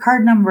 verify your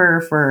card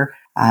number for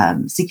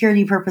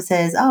security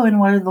purposes. Oh, and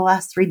what are the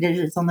last 3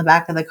 digits on the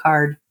back of the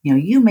card?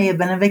 You may have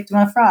been a victim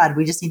of fraud.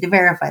 We just need to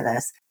verify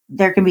this.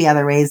 There can be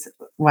other ways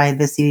why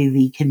the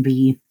CVV can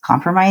be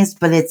compromised,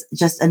 but it's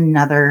just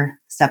another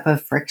step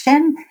of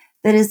friction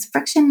that is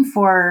friction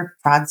for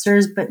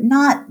fraudsters, but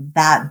not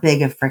that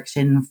big of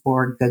friction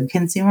for good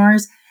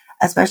consumers.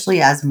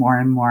 especially as more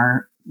and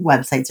more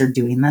websites are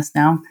doing this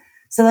now.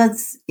 So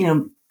that's,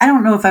 I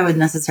don't know if I would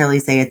necessarily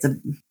say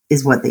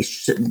is what they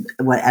should,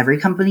 what every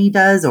company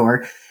does,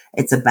 or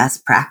it's a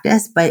best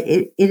practice, but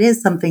it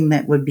is something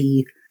that would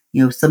be,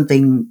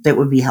 something that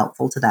would be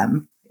helpful to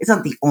them. It's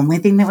not the only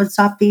thing that would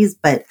stop these,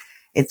 but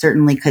it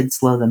certainly could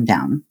slow them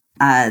down.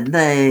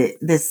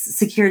 This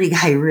security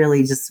guy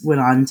really just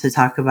went on to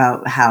talk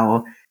about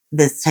how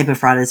this type of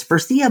fraud is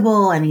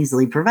foreseeable and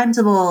easily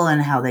preventable,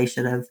 and how they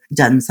should have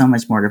done so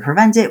much more to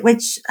prevent it,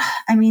 which,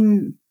 I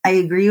mean, I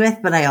agree with,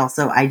 but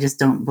I just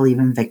don't believe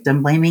in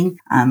victim blaming.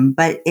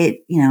 But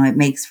it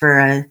makes for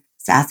a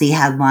sassy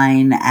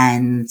headline,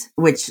 and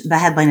which the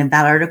headline of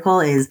that article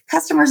is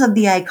 "Customers of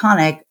the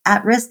Iconic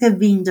at risk of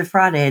being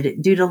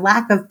defrauded due to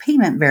lack of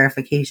payment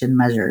verification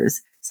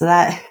measures." So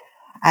that,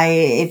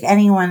 if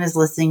anyone is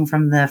listening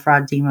from the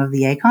fraud team of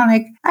the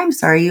Iconic, I'm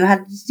sorry you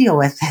had to deal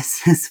with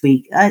this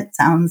week. It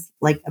sounds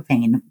like a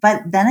pain.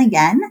 But then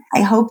again,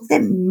 I hope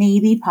that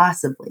maybe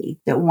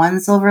possibly that one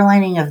silver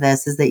lining of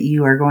this is that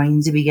you are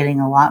going to be getting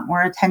a lot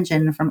more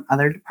attention from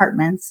other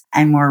departments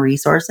and more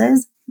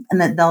resources, and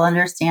that they'll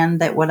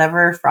understand that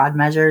whatever fraud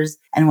measures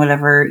and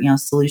whatever,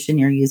 solution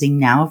you're using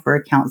now for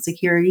account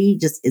security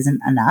just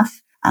isn't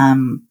enough.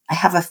 I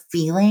have a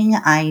feeling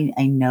I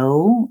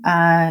know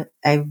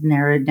I've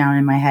narrowed it down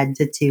in my head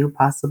to 2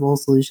 possible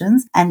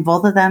solutions, and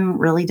both of them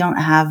really don't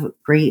have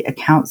great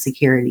account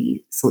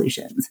security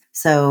solutions.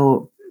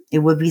 So it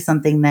would be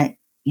something that,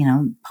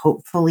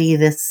 hopefully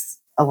this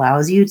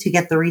allows you to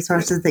get the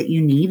resources that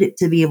you need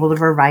to be able to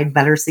provide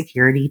better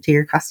security to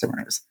your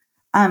customers.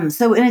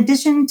 So in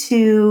addition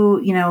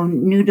to,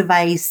 new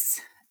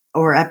device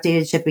or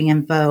updated shipping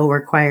info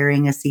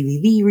requiring a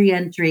CVV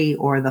reentry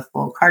or the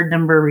full card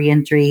number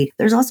reentry,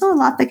 there's also a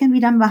lot that can be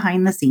done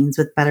behind the scenes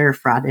with better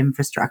fraud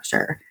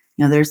infrastructure.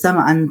 There's some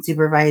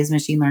unsupervised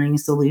machine learning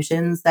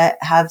solutions that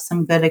have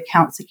some good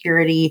account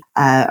security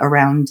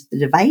around the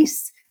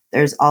device.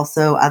 There's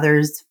also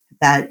others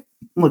that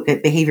look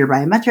at behavior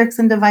biometrics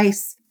in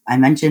device. I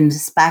mentioned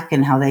Spec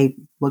and how they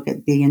look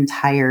at the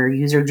entire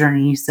user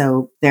journey.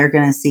 So they're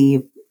going to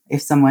see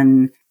if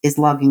someone is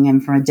logging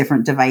in from a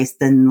different device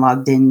than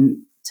logged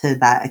in to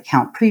that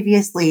account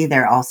previously.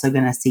 They're also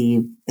going to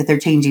see if they're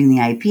changing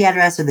the IP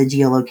address or the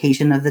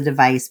geolocation of the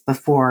device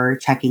before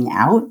checking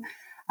out.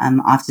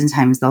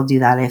 Oftentimes they'll do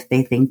that if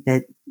they think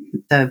that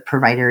the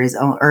provider is,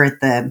 or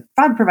the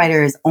fraud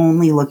provider is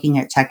only looking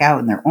at checkout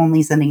and they're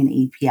only sending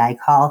an API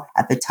call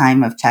at the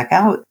time of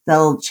checkout.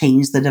 They'll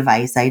change the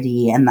device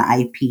ID and the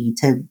IP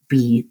to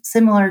be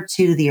similar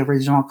to the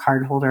original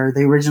card holder,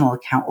 the original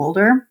account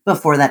holder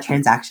before that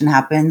transaction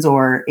happens,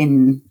 or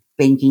in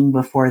banking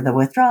before the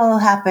withdrawal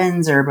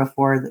happens, or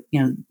before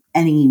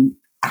any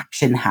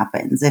action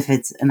happens if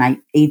it's an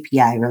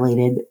API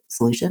related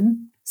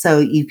solution. So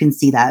you can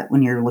see that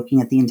when you're looking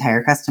at the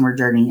entire customer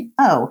journey.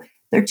 Oh,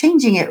 they're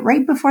changing it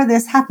right before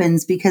this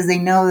happens because they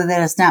know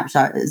that a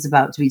snapshot is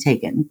about to be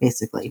taken,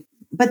 basically.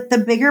 But the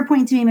bigger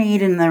point to be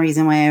made, and the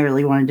reason why I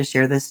really wanted to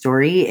share this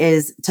story,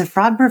 is to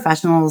fraud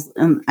professionals.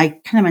 And I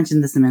kind of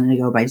mentioned this a minute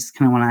ago, but I just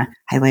kind of want to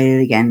highlight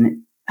it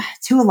again.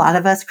 To a lot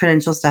of us,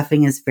 credential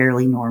stuffing is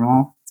fairly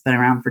normal. It's been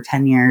around for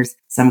 10 years.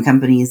 Some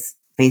companies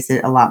face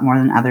it a lot more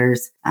than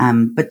others.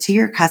 But to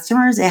your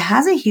customers, it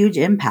has a huge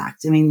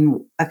impact. I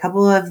mean, a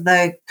couple of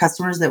the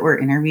customers that were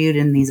interviewed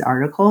in these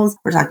articles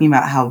were talking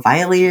about how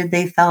violated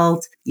they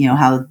felt,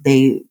 how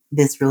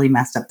this really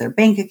messed up their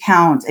bank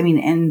account. I mean,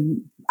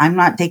 and I'm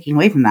not taking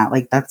away from that.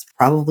 Like, that's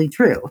probably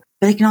true.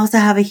 But it can also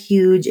have a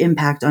huge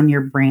impact on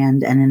your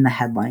brand and in the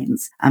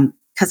headlines.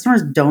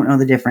 Customers don't know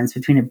the difference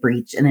between a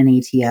breach and an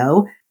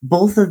ATO.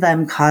 Both of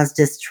them cause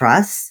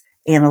distrust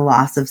and a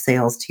loss of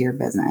sales to your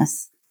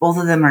business. Both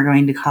of them are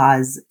going to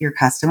cause your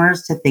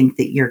customers to think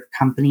that your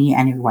company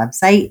and your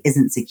website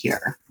isn't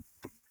secure.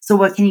 So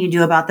what can you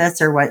do about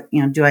this? Or what,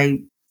 do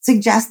I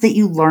suggest that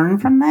you learn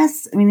from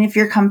this? I mean, if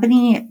your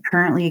company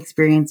currently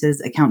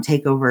experiences account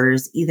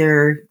takeovers,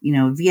 either,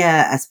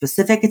 via a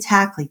specific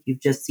attack, like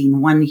you've just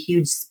seen one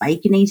huge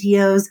spike in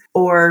ATOs,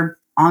 or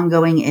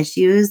ongoing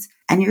issues,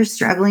 and you're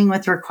struggling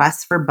with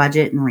requests for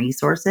budget and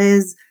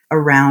resources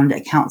around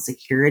account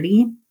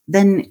security,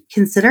 then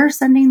consider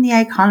sending the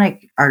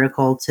Iconic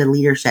article to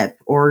leadership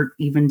or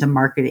even to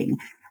marketing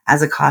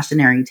as a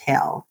cautionary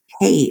tale.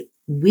 Hey,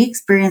 we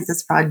experienced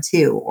this fraud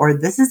too, or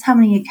this is how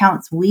many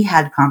accounts we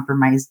had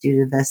compromised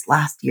due to this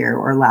last year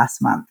or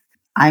last month.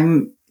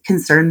 I'm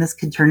concerned this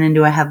could turn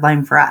into a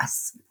headline for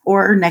us.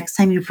 Or next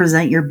time you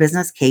present your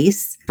business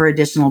case for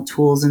additional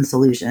tools and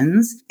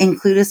solutions,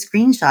 include a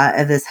screenshot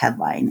of this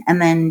headline,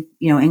 and then,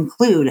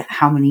 include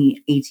how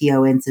many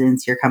ATO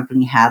incidents your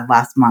company had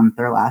last month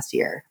or last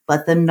year.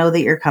 Let them know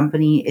that your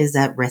company is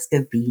at risk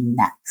of being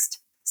next.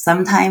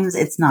 Sometimes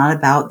it's not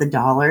about the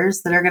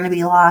dollars that are going to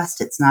be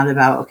lost. It's not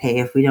about, okay,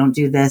 if we don't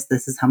do this,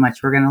 this is how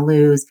much we're going to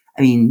lose.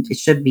 I mean, it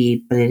should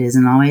be, but it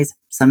isn't always.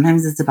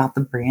 Sometimes it's about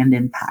the brand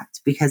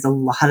impact, because a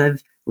lot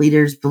of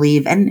leaders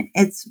believe, and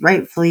it's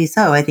rightfully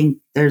so.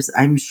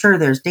 I'm sure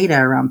there's data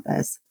around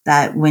this,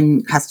 that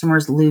when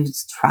customers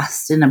lose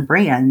trust in a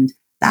brand,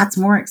 that's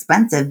more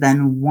expensive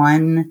than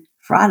one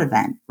fraud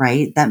event,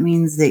 right? That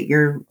means that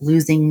you're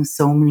losing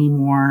so many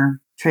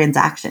more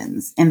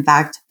transactions. In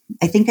fact,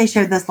 I think I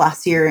shared this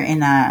last year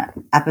in a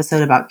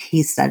episode about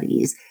case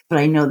studies, but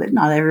I know that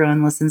not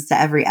everyone listens to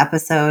every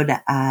episode.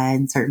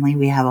 And certainly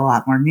we have a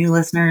lot more new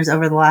listeners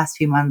over the last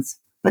few months.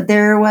 But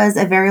there was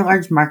a very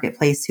large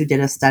marketplace who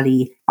did a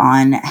study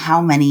on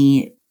how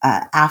many,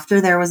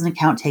 after there was an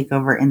account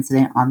takeover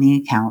incident on the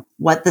account,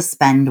 what the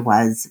spend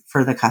was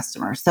for the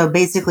customer. So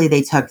basically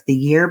they took the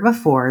year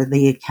before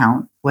the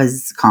account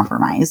was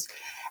compromised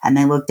and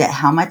they looked at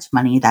how much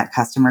money that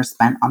customer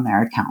spent on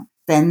their account.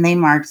 Then they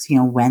marked,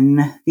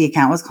 when the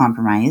account was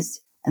compromised.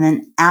 And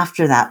then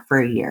after that for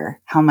a year,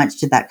 how much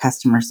did that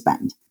customer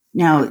spend?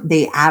 Now,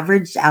 they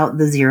averaged out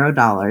the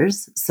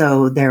 $0.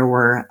 So there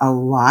were a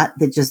lot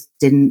that just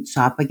didn't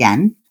shop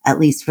again, at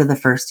least for the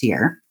first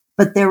year.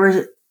 But there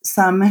were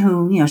some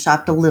who,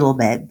 shopped a little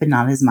bit, but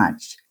not as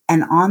much.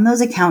 And on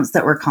those accounts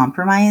that were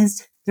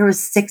compromised, there was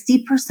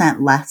 60%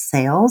 less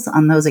sales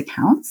on those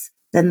accounts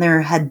than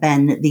there had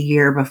been the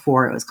year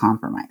before it was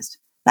compromised.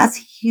 That's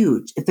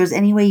huge. If there's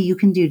any way you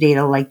can do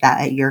data like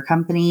that at your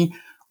company,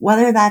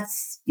 whether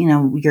that's,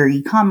 your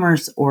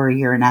e-commerce or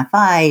you're an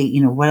FI,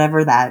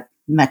 whatever that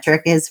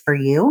metric is for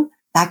you,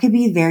 that could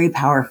be very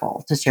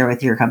powerful to share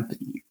with your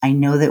company. I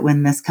know that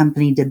when this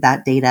company did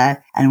that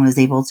data and was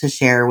able to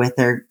share with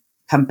their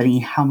company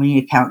how many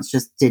accounts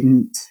just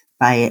didn't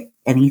buy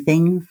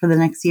anything for the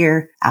next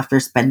year after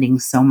spending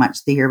so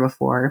much the year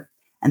before,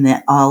 and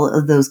that all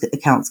of those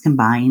accounts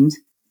combined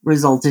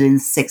resulted in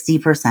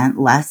 60%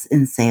 less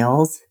in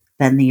sales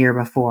than the year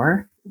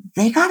before,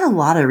 they got a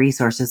lot of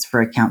resources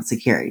for account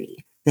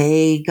security.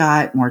 They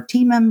got more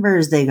team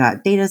members, they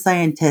got data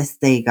scientists,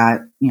 they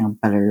got,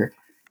 better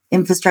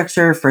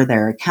infrastructure for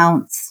their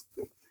accounts.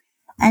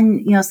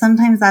 And,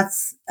 sometimes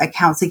that's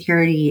account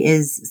security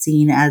is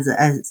seen as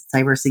a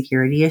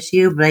cybersecurity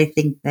issue, but I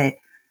think that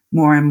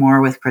more and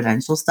more with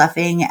credential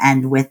stuffing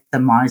and with the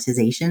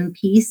monetization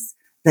piece,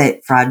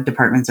 that fraud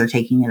departments are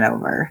taking it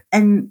over.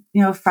 And,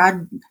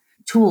 fraud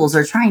tools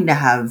are trying to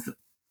have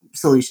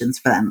solutions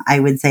for them. I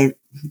would say,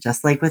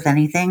 just like with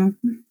anything,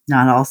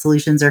 not all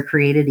solutions are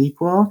created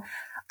equal.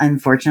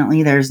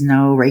 Unfortunately, there's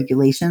no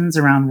regulations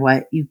around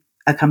what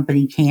a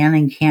company can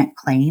and can't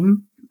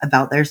claim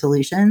about their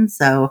solution.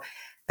 So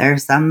there are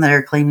some that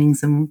are claiming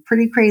some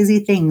pretty crazy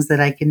things that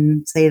I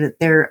can say that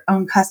their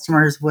own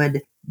customers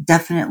would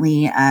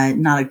definitely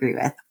not agree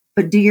with.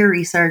 But do your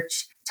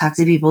research, talk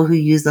to people who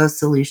use those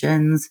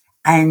solutions,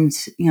 and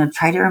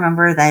try to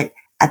remember that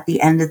at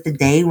the end of the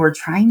day, we're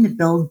trying to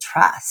build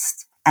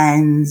trust.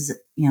 And,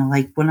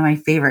 like one of my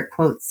favorite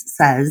quotes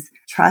says,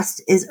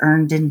 trust is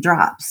earned in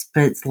drops,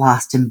 but it's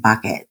lost in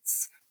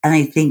buckets. And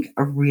I think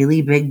a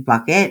really big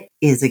bucket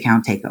is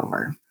account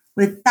takeover.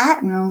 With that,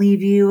 I'm going to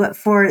leave you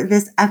for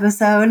this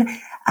episode.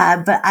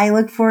 But I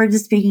look forward to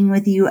speaking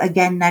with you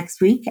again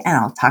next week, and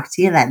I'll talk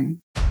to you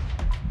then.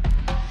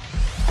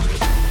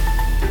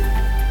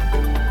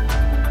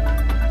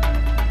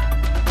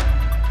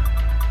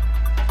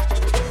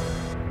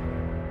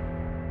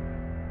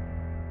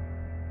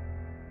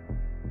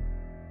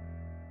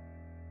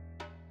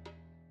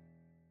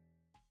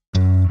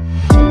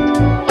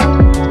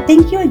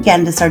 Thank you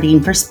again to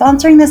Sardine for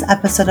sponsoring this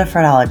episode of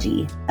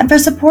Fraudology and for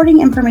supporting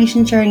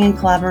information sharing and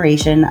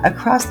collaboration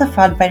across the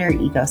FraudFighter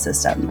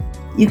ecosystem.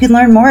 You can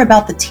learn more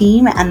about the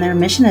team and their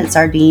mission at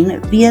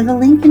Sardine via the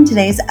link in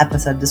today's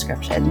episode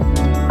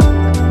description.